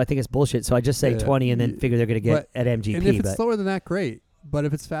happen, so I think it's bullshit. So I just say 20 and then figure they're going to get at MGP. And if it's slower than that, great. But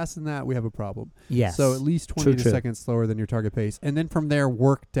if it's faster than that, we have a problem. Yes. So at least 20 seconds slower than your target pace. And then from there,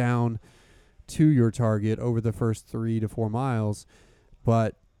 work down to your target over the first 3 to 4 miles.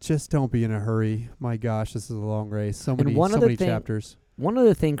 But just don't be in a hurry. My gosh, this is a long race. So many chapters. One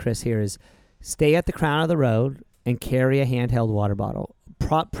other thing, Chris, here is stay at the crown of the road and carry a handheld water bottle.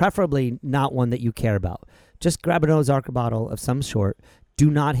 Preferably not one that you care about. Just grab an Ozarka bottle of some sort. Do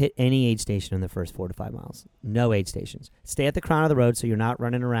not hit any aid station in the first 4 to 5 miles. No aid stations. Stay at the crown of the road so you're not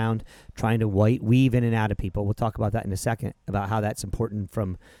running around trying to weave in and out of people. We'll talk about that in a second, about how that's important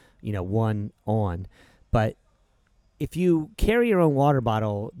from, one on. But if you carry your own water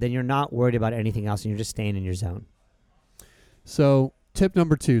bottle, then you're not worried about anything else and you're just staying in your zone. So tip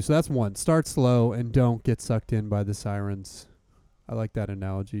number 2. So that's 1. Start slow and don't get sucked in by the sirens. I like that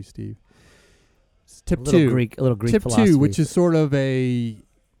analogy, Steve. Tip 2, a little Greek tip philosophy. 2, which is sort of a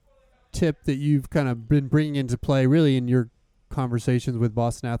tip that you've kind of been bringing into play really in your conversations with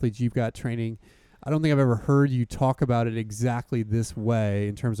Boston athletes you've got training. I don't think I've ever heard you talk about it exactly this way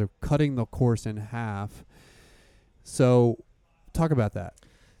in terms of cutting the course in half. So talk about that.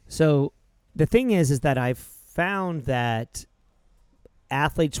 So the thing is that I've found that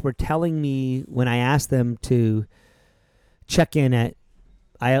athletes were telling me when I asked them to check in at,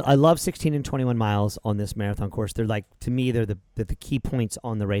 I love 16 and 21 miles on this marathon course. They're like, to me, they're the key points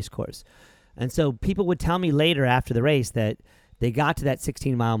on the race course. And so people would tell me later after the race that they got to that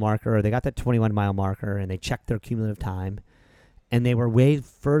 16-mile marker or they got that 21-mile marker and they checked their cumulative time and they were way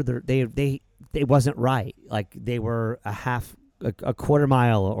further. They wasn't right. Like they were a quarter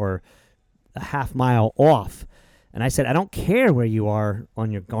mile or a half mile off. And I said, I don't care where you are on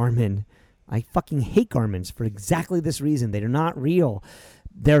your Garmin. I fucking hate Garmins for exactly this reason. They're not real.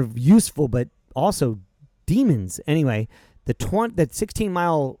 They're useful, but also demons. Anyway, that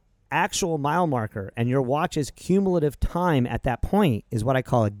 16-mile actual mile marker and your watch's cumulative time at that point is what I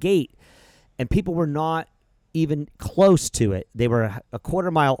call a gate. And people were not even close to it. They were a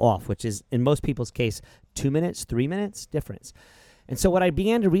quarter mile off, which is, in most people's case, 2 minutes, 3 minutes difference. And so what I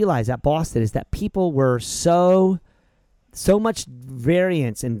began to realize at Boston is that people were so much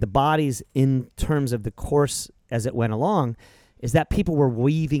variance in the bodies in terms of the course as it went along is that people were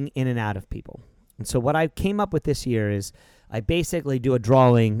weaving in and out of people. And so what I came up with this year is I basically do a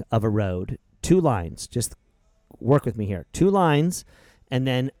drawing of a road, 2 lines. Just work with me here. 2 lines and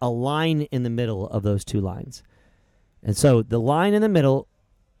then a line in the middle of those 2 lines. And so the line in the middle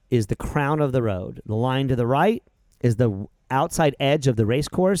is the crown of the road. The line to the right is the outside edge of the race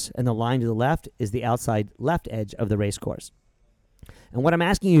course, and the line to the left is the outside left edge of the race course. And what I'm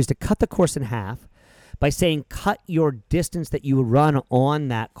asking you is to cut the course in half by saying cut your distance that you run on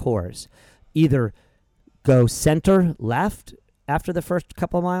that course. Either go center left after the first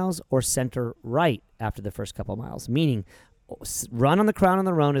couple of miles or center right after the first couple of miles, meaning run on the crown of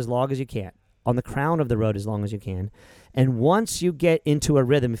the road as long as you can, on the crown of the road as long as you can. And once you get into a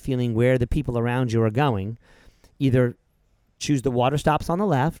rhythm feeling where the people around you are going, either choose the water stops on the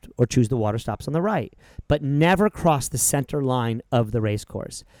left or choose the water stops on the right, but never cross the center line of the race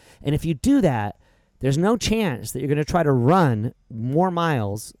course. And if you do that, there's no chance that you're going to try to run more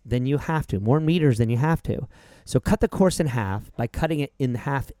miles than you have to, more meters than you have to. So cut the course in half by cutting it in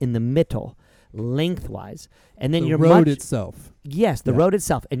half in the middle, lengthwise. And then the road itself. Yes, the road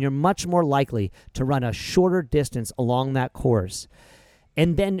itself. And you're much more likely to run a shorter distance along that course.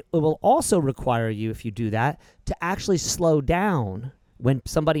 And then it will also require you, if you do that, to actually slow down when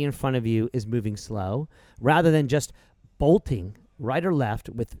somebody in front of you is moving slow, rather than just bolting right or left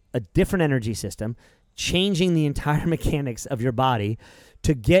with a different energy system, changing the entire mechanics of your body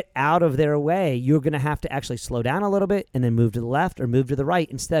to get out of their way. You're going to have to actually slow down a little bit and then move to the left or move to the right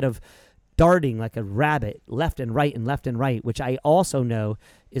instead of darting like a rabbit left and right, which I also know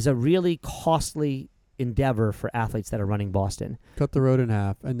is a really costly endeavor for athletes that are running Boston. Cut the road in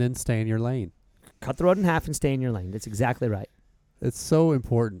half and then stay in your lane. Cut the road in half and stay in your lane. That's exactly right. It's so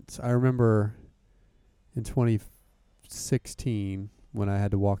important. I remember in 2016 when I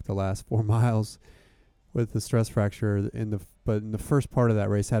had to walk the last 4 miles with the stress fracture but in the first part of that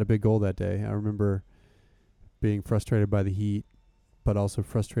race, I had a big goal that day. I remember being frustrated by the heat, but also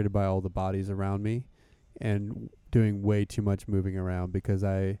frustrated by all the bodies around me and doing way too much moving around because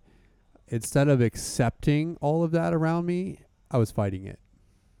instead of accepting all of that around me, I was fighting it.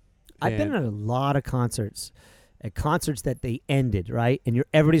 I've been at a lot of concerts, at concerts that they ended, right? And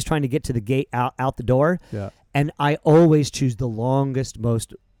everybody's trying to get to the gate out the door. Yeah. And I always choose the longest,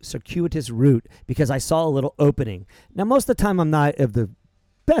 most circuitous route because I saw a little opening. Now, most of the time, I'm not of the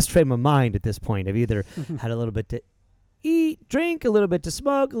best frame of mind at this point. I've either had a little bit to eat, drink, a little bit to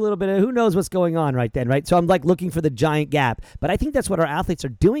smoke, a little bit of who knows what's going on right then, right? So I'm like looking for the giant gap. But I think that's what our athletes are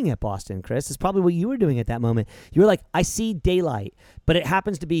doing at Boston, Chris. It's probably what you were doing at that moment. You were like, I see daylight, but it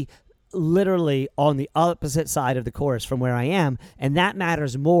happens to be literally on the opposite side of the course from where I am, and that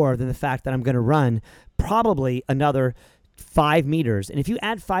matters more than the fact that I'm going to run probably another 5 meters. And if you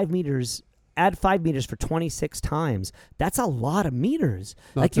add 5 meters for 26 times, that's a lot of meters.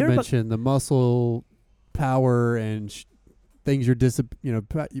 Not to mention the muscle power and things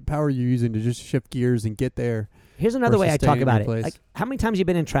power you're using to just shift gears and get there. Here's another way I talk about it. Like, how many times have you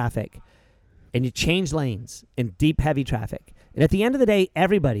been in traffic and you change lanes in deep, heavy traffic? And at the end of the day,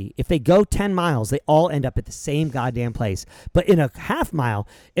 everybody, if they go 10 miles, they all end up at the same goddamn place. But in a half mile,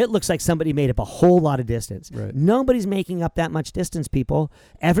 it looks like somebody made up a whole lot of distance. Right. Nobody's making up that much distance, people.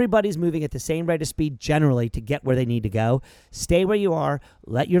 Everybody's moving at the same rate of speed generally to get where they need to go. Stay where you are.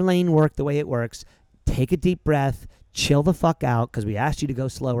 Let your lane work the way it works. Take a deep breath. Chill the fuck out because we asked you to go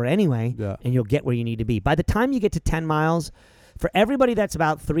slower anyway, and you'll get where you need to be. By the time you get to 10 miles, for everybody that's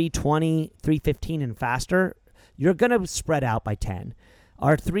about 3:20, 3:15 and faster, you're going to spread out by 10.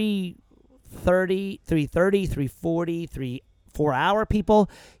 Our 3:30, 3:40, 4-hour people,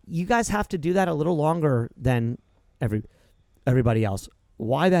 you guys have to do that a little longer than everybody else.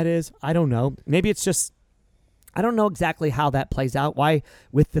 Why that is, I don't know. Maybe it's just, I don't know exactly how that plays out. Why,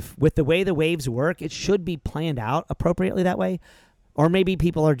 with the way the waves work, it should be planned out appropriately that way. Or maybe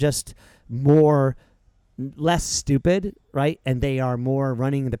people are just less stupid, right? And they are more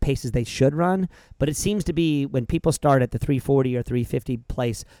running the paces they should run. But it seems to be when people start at the 3:40 or 3:50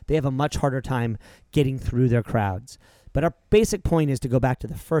 place, they have a much harder time getting through their crowds. But our basic point is to go back to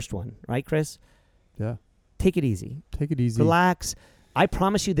the first one, right, Chris? Yeah. Take it easy. Take it easy. Relax. I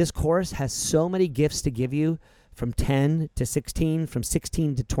promise you this course has so many gifts to give you from 10 to 16, from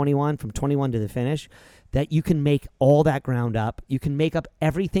 16 to 21, from 21 to the finish, that you can make all that ground up. You can make up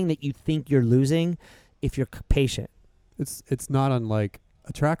everything that you think you're losing if you're patient. It's not unlike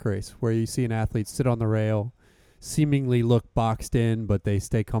a track race where you see an athlete sit on the rail, seemingly look boxed in, but they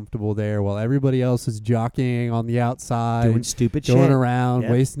stay comfortable there while everybody else is jockeying on the outside, doing stupid shit, going around,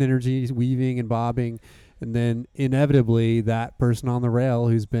 yep, wasting energy, weaving and bobbing. And then inevitably that person on the rail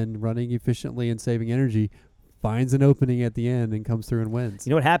who's been running efficiently and saving energy finds an opening at the end and comes through and wins.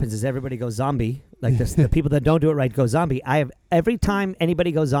 You know what happens is everybody goes zombie. Like the people that don't do it right go zombie. Every time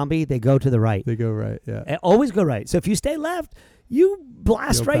anybody goes zombie, they go to the right. They go right, yeah. They always go right. So if you stay left, you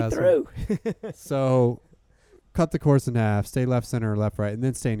blast right through. So cut the course in half, stay left, center, or left, right, and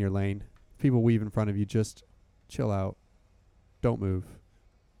then stay in your lane. People weave in front of you, just chill out. Don't move.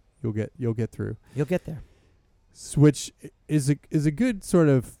 You'll get through. You'll get there. Which is a good sort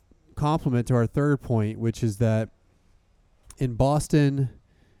of complement to our third point, which is that in Boston,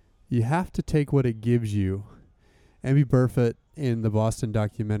 you have to take what it gives you. Amby Burfoot in the Boston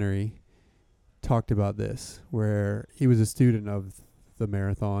documentary talked about this, where he was a student of the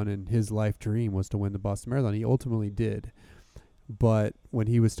marathon and his life dream was to win the Boston Marathon. He ultimately did. But when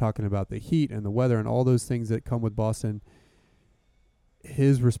he was talking about the heat and the weather and all those things that come with Boston,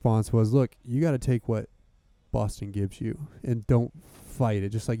 his response was, look, you got to take what Boston gives you and don't fight it.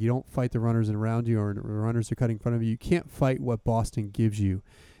 Just like you don't fight the runners around you or the runners are cutting in front of you. You can't fight what Boston gives you.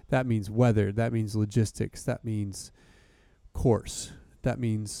 That means weather. That means logistics. That means course. That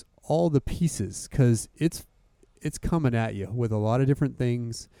means all the pieces, because it's coming at you with a lot of different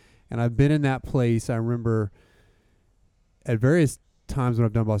things. And I've been in that place. I remember at various times when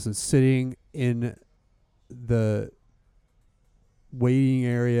I've done Boston, sitting in the waiting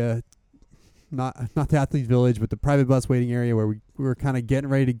area, not the Athletes Village, but the private bus waiting area where we were kind of getting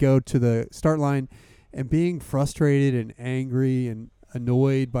ready to go to the start line, and being frustrated and angry and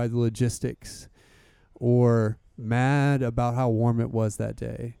annoyed by the logistics, or mad about how warm it was that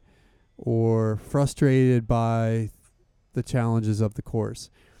day, or frustrated by the challenges of the course.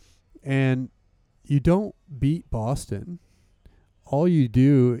 And you don't beat Boston. All you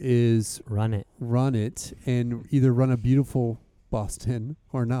do is run it and either run a beautiful Boston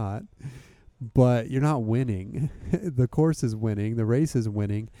or not, but you're not winning. The course is winning. The race is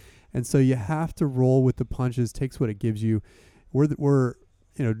winning. And so you have to roll with the punches, takes what it gives you. We're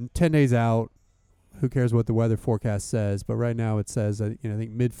 10 days out. Who cares what the weather forecast says? But right now it says, I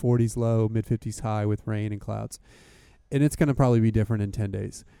think mid-40s low, mid-50s high with rain and clouds. And it's going to probably be different in 10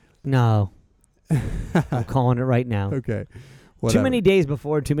 days. No. I'm calling it right now. Okay. Whatever. Too many days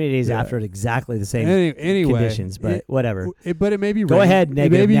before, too many days after, exactly the same conditions, but whatever. But it may be raining. Go ahead,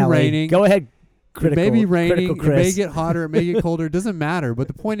 negative It may be Nelly. Raining. Go ahead, critical. It may be raining. Chris. It may get hotter. It may get colder. It doesn't matter. But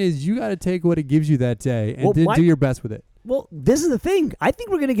the point is, you got to take what it gives you that day and then do your best with it. Well, this is the thing. I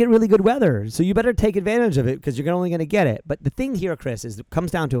think we're going to get really good weather, so you better take advantage of it because you're only going to get it. But the thing here, Chris, is it comes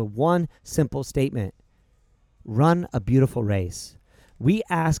down to one simple statement. Run a beautiful race. We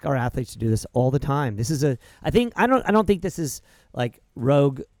ask our athletes to do this all the time. This is I don't think this is like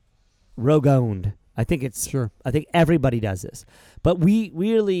rogue owned. I think it's sure. I think everybody does this. But we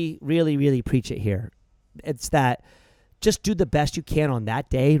really, really, really preach it here. It's that just do the best you can on that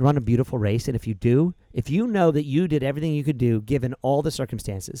day, run a beautiful race. And if you know that you did everything you could do given all the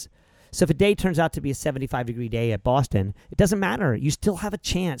circumstances. So if a day turns out to be a 75-degree day at Boston, it doesn't matter. You still have a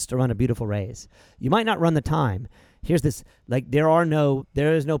chance to run a beautiful race. You might not run the time. Here's this,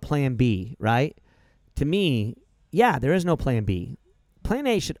 there is no plan B, right? To me, yeah, there is no plan B. Plan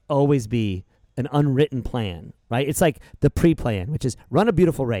A should always be an unwritten plan, right? It's like the pre-plan, which is run a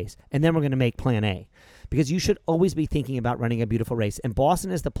beautiful race, and then we're going to make plan A. Because you should always be thinking about running a beautiful race. And Boston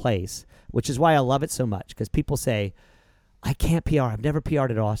is the place, which is why I love it so much, because people say, I can't PR. I've never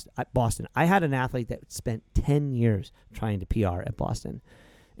PR'd at Boston. I had an athlete that spent 10 years trying to PR at Boston.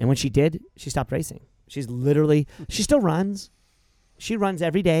 And when she did, she stopped racing. She still runs. She runs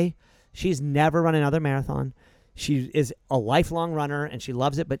every day. She's never run another marathon. She is a lifelong runner, and she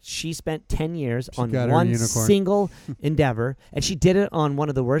loves it, but she spent 10 years on one single endeavor, and she did it on one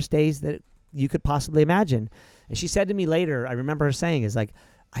of the worst days that you could possibly imagine. And she said to me later, I remember her saying,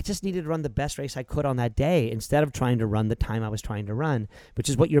 I just needed to run the best race I could on that day instead of trying to run the time I was trying to run, which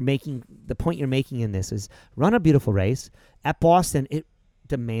is what you're making. The point you're making in this is run a beautiful race. At Boston, it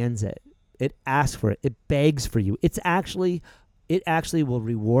demands it. It asks for it. It begs for you. It actually will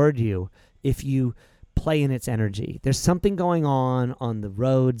reward you if you play in its energy. There's something going on the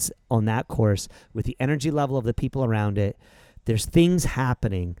roads on that course with the energy level of the people around it. There's things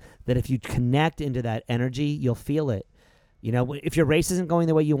happening that if you connect into that energy, you'll feel it. If your race isn't going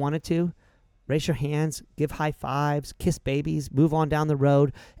the way you want it to, raise your hands, give high fives, kiss babies, move on down the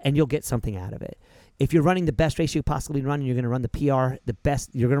road, and you'll get something out of it. If you're running the best race you possibly run, and you're going to run the PR,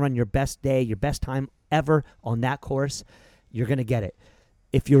 you're going to run your best day, your best time ever on that course, you're going to get it.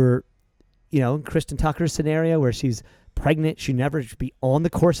 If you're, in Kristen Tucker's scenario where she's pregnant, she never should be on the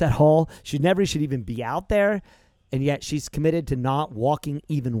course at all. She never should even be out there, and yet she's committed to not walking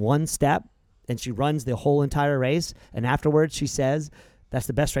even one step, and she runs the whole entire race, and afterwards she says, that's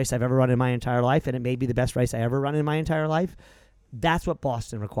the best race I've ever run in my entire life, and it may be the best race I ever run in my entire life. That's what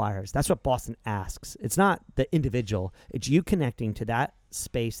Boston requires. That's what Boston asks. It's not the individual. It's you connecting to that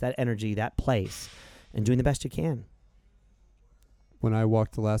space, that energy, that place, and doing the best you can. When I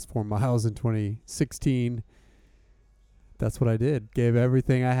walked the last 4 miles in 2016, that's what I did. Gave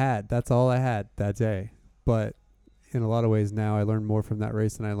everything I had. That's all I had that day. But in a lot of ways now, I learned more from that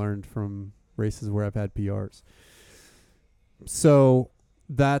race than I learned from races where I've had PRs. So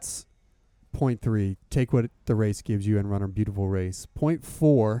that's point 3. Take what the race gives you and run a beautiful race. Point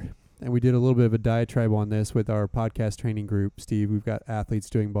 4, and we did a little bit of a diatribe on this with our podcast training group. Steve, we've got athletes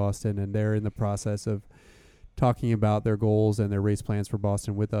doing Boston, and they're in the process of talking about their goals and their race plans for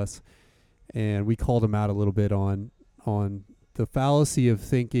Boston with us. And we called them out a little bit on the fallacy of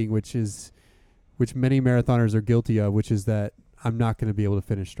thinking, which many marathoners are guilty of, which is that I'm not going to be able to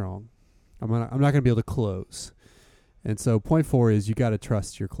finish strong. I'm not going to be able to close. And so point 4 is you got to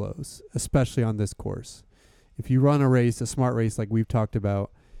trust your close, especially on this course. If you run a smart race like we've talked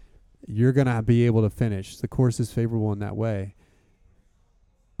about, you're going to be able to finish. The course is favorable in that way,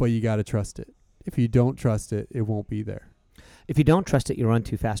 but you got to trust it. If you don't trust it, it won't be there. If you don't trust it, you run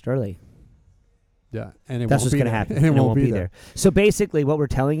too fast early. Yeah, and that's what's going to happen. And it won't be there. So basically what we're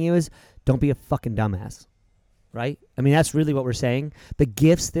telling you is don't be a fucking dumbass, right? I mean, that's really what we're saying. The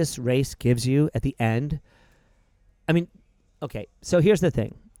gifts this race gives you at the end. I mean, okay, so here's the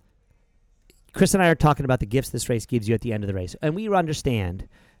thing. Chris and I are talking about the gifts this race gives you at the end of the race. And we understand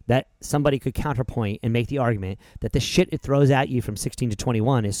that somebody could counterpoint and make the argument that the shit it throws at you from 16 to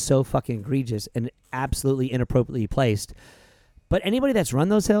 21 is so fucking egregious and absolutely inappropriately placed. But anybody that's run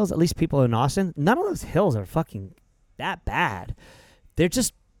those hills, at least people in Austin, none of those hills are fucking that bad. They're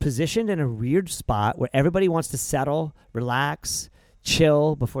just positioned in a weird spot where everybody wants to settle, relax,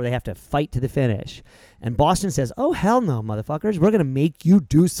 chill before they have to fight to the finish. And Boston says, oh, hell no, motherfuckers. We're going to make you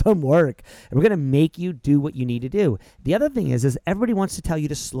do some work. And we're going to make you do what you need to do. The other thing is everybody wants to tell you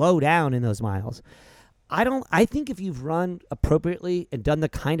to slow down in those miles. I think if you've run appropriately and done the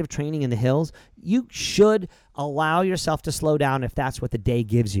kind of training in the hills, you should allow yourself to slow down if that's what the day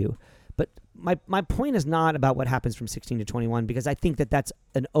gives you. But my point is not about what happens from 16 to 21, because I think that that's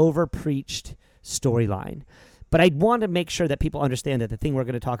an over-preached storyline. But I want to make sure that people understand that the thing we're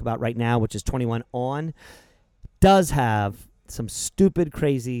going to talk about right now, which is 21 on, does have some stupid,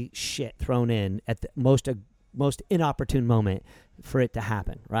 crazy shit thrown in at the most inopportune moment for it to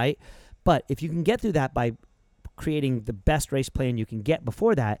happen, right? But if you can get through that by creating the best race plan you can get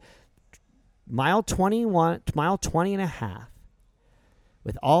before that, mile 20 and a half,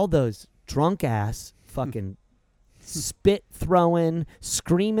 with all those drunk ass fucking spit throwing,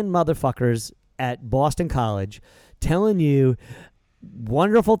 screaming motherfuckers at Boston College telling you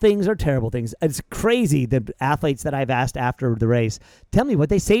wonderful things or terrible things. It's crazy, the athletes that I've asked after the race, tell me what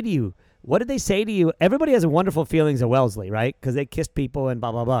they say to you. What did they say to you? Everybody has wonderful feelings at Wellesley, right? Because they kissed people and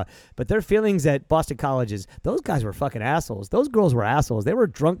blah, blah, blah. But their feelings at Boston College is, those guys were fucking assholes. Those girls were assholes. They were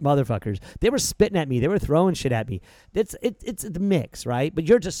drunk motherfuckers. They were spitting at me. They were throwing shit at me. It's the mix, right? But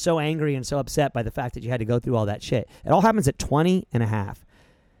you're just so angry and so upset by the fact that you had to go through all that shit. It all happens at 20 and a half.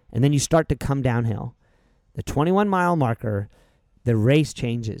 And then you start to come downhill. The 21-mile marker, the race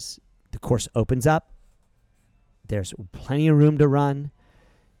changes. The course opens up. There's plenty of room to run.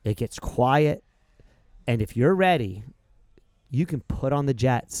 It gets quiet, and if you're ready, you can put on the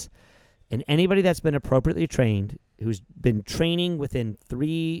jets. And anybody that's been appropriately trained, who's been training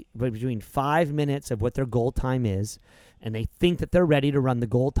between 5 minutes of what their goal time is, and they think that they're ready to run the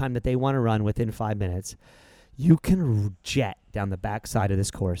goal time that they want to run within 5 minutes, you can jet down the backside of this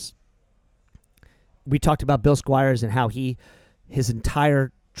course. We talked about Bill Squires and how his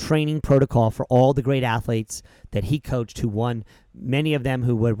entire training protocol for all the great athletes that he coached who won, many of them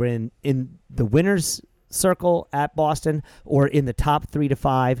who were in the winner's circle at Boston or in the top 3 to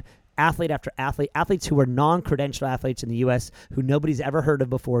 5, athlete after athlete, athletes who were non-credentialed athletes in the U.S. who nobody's ever heard of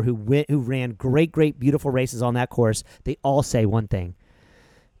before, who ran great, beautiful races on that course. They all say one thing: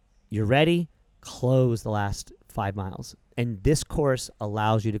 you're ready, close the last 5 miles. And this course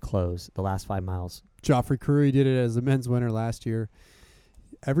allows you to close the last 5 miles. Joffrey Curry did it as a men's winner last year.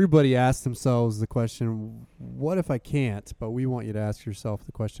 Everybody asks themselves the question, what if I can't? But we want you to ask yourself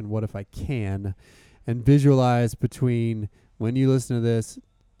the question, what if I can? And visualize between when you listen to this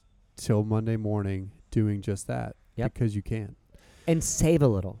till Monday morning doing just that. Yep. Because you can. And save a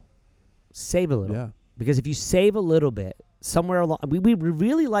little. Save a little. Yeah. Because if you save a little bit, somewhere along, we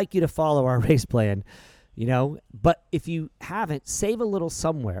really like you to follow our race plan, but if you haven't, save a little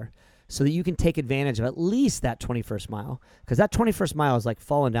somewhere so that you can take advantage of at least that 21st mile. Because that 21st mile is like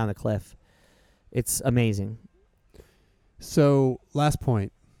falling down the cliff. It's amazing. So, last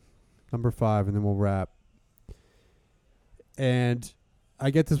point, number 5, and then we'll wrap. And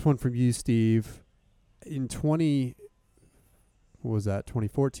I get this one from you, Steve. In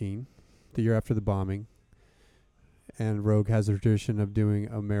 2014, the year after the bombing, and Rogue has a tradition of doing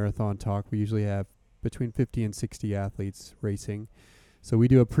a marathon talk. We usually have between 50 and 60 athletes racing. So we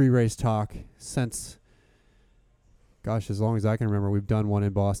do a pre-race talk since, as long as I can remember. We've done one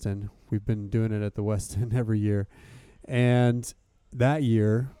in Boston. We've been doing it at the Westin every year. And that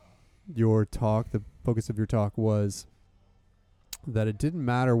year, your talk, the focus of your talk was that it didn't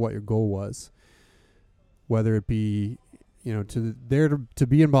matter what your goal was, whether it be, to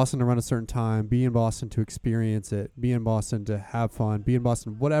be in Boston to run a certain time, be in Boston to experience it, be in Boston to have fun, be in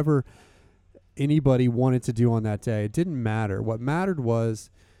Boston, whatever anybody wanted to do on that day. It didn't matter. What mattered was,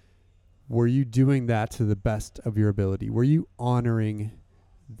 were you doing that to the best of your ability? Were you honoring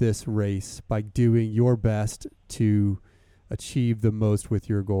this race by doing your best to achieve the most with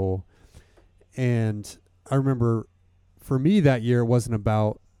your goal? And I remember for me that year, it wasn't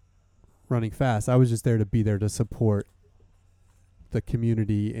about running fast. I was just there to support the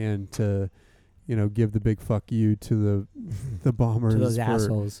community and to give the big fuck you to the bombers. To those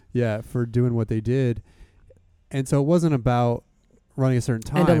assholes. Yeah, for doing what they did. And so it wasn't about running a certain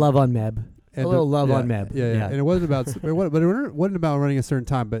time. And a love on Meb. And a little love on Meb. Yeah. And it wasn't about, it wasn't about running a certain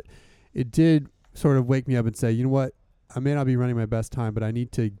time, but it did sort of wake me up and say, you know what? I may not be running my best time, but I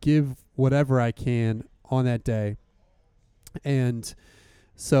need to give whatever I can on that day. And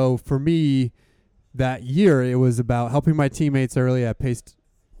so for me, that year, it was about helping my teammates early. I paced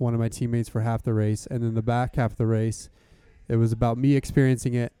one of my teammates for half the race, and then the back half of the race, it was about me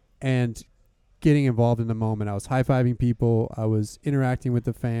experiencing it and getting involved in the moment. I was high-fiving people. I was interacting with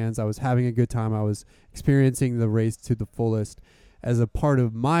the fans. I was having a good time. I was experiencing the race to the fullest as a part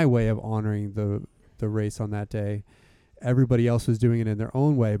of my way of honoring the race on that day. Everybody else was doing it in their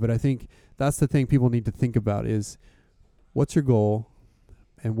own way. But I think that's the thing people need to think about is, what's your goal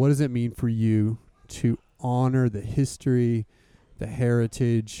and what does it mean for you to honor the history, the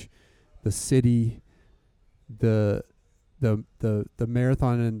heritage, the city, the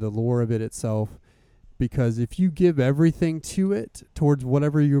marathon and the lore of it itself? Because if you give everything to it towards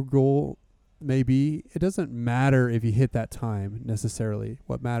whatever your goal may be, it doesn't matter if you hit that time necessarily.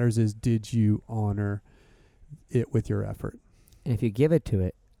 What matters is, did you honor it with your effort? And if you give it to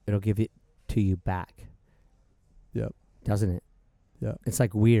it, it'll give it to you back. Yep. Doesn't it? Yep. It's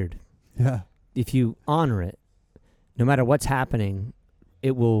like weird. Yeah. If you honor it, no matter what's happening,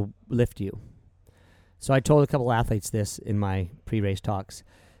 it will lift you. So I told a couple athletes this in my pre-race talks.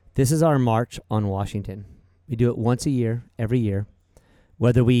 This is our March on Washington. We do it once a year, every year.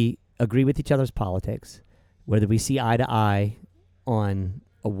 Whether we agree with each other's politics, whether we see eye to eye on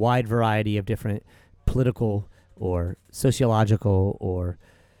a wide variety of different political or sociological or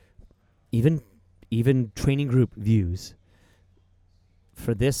even training group views,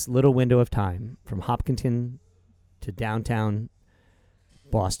 for this little window of time, from Hopkinton to downtown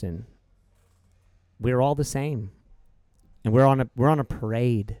Boston, we're all the same, and we're on a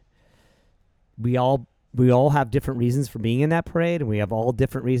parade. We all have different reasons for being in that parade, and we have all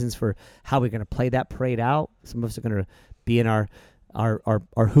different reasons for how we're going to play that parade out. Some of us are going to be in our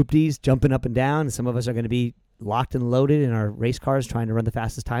hoopties jumping up and down, and some of us are going to be locked and loaded in our race cars trying to run the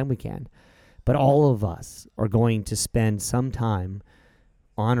fastest time we can. But all of us are going to spend some time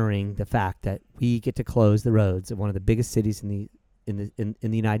honoring the fact that we get to close the roads of one of the biggest cities in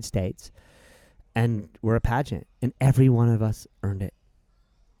the United States, and we're a pageant, and every one of us earned it.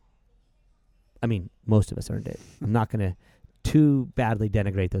 I mean, most of us earned it. I'm not going to too badly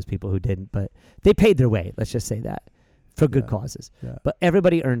denigrate those people who didn't, but they paid their way. Let's just say that, for good causes. Yeah. But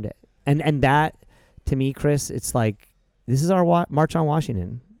everybody earned it, and that, to me, Chris, it's like, this is our March on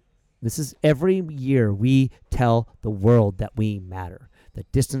Washington. This is every year we tell the world that we matter,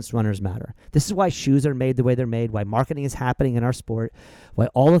 that distance runners matter. This is why shoes are made the way they're made, why marketing is happening in our sport, why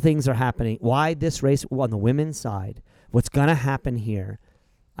all the things are happening, why this race on the women's side, what's going to happen here.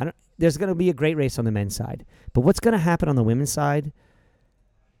 There's going to be a great race on the men's side, but what's going to happen on the women's side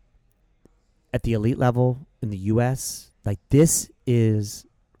at the elite level in the U.S., like this is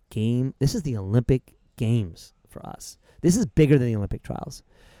the Olympic Games for us. This is bigger than the Olympic trials.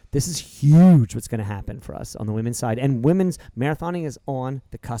 This is huge what's going to happen for us on the women's side. And women's marathoning is on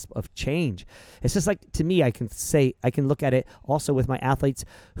the cusp of change. It's just like, to me, I can look at it also with my athletes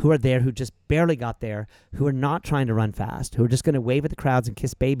who are there, who just barely got there, who are not trying to run fast, who are just going to wave at the crowds and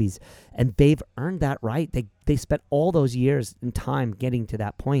kiss babies. And they've earned that right. They spent all those years and time getting to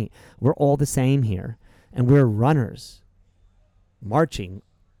that point. We're all the same here. And we're runners marching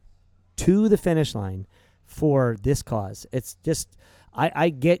to the finish line for this cause. It's just... I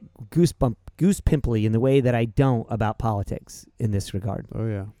get goose pimply in the way that I don't about politics in this regard. Oh,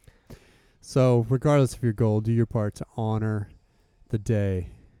 yeah. So regardless of your goal, do your part to honor the day,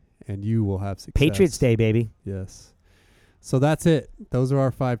 and you will have success. Patriots Day, baby. Yes. So that's it. Those are our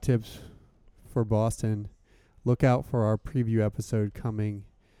 5 tips for Boston. Look out for our preview episode coming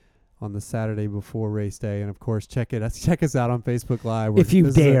on the Saturday before race day. And, of course, check us out on Facebook Live. If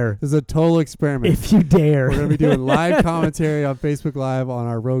you dare. This is a total experiment. If you dare. We're going to be doing live commentary on Facebook Live on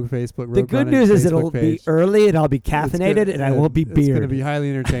our Rogue Facebook. The good news is it'll be early and I'll be caffeinated and I won't be beard. It's going to be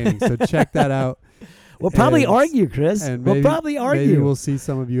highly entertaining. So check that out. We'll probably argue, Chris. We'll probably argue. Maybe we'll see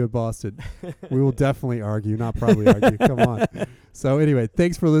some of you at Boston. We will definitely argue, not probably argue. Come on. So anyway,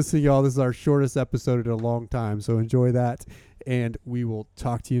 thanks for listening, y'all. This is our shortest episode in a long time. So enjoy that. And we will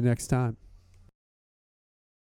talk to you next time.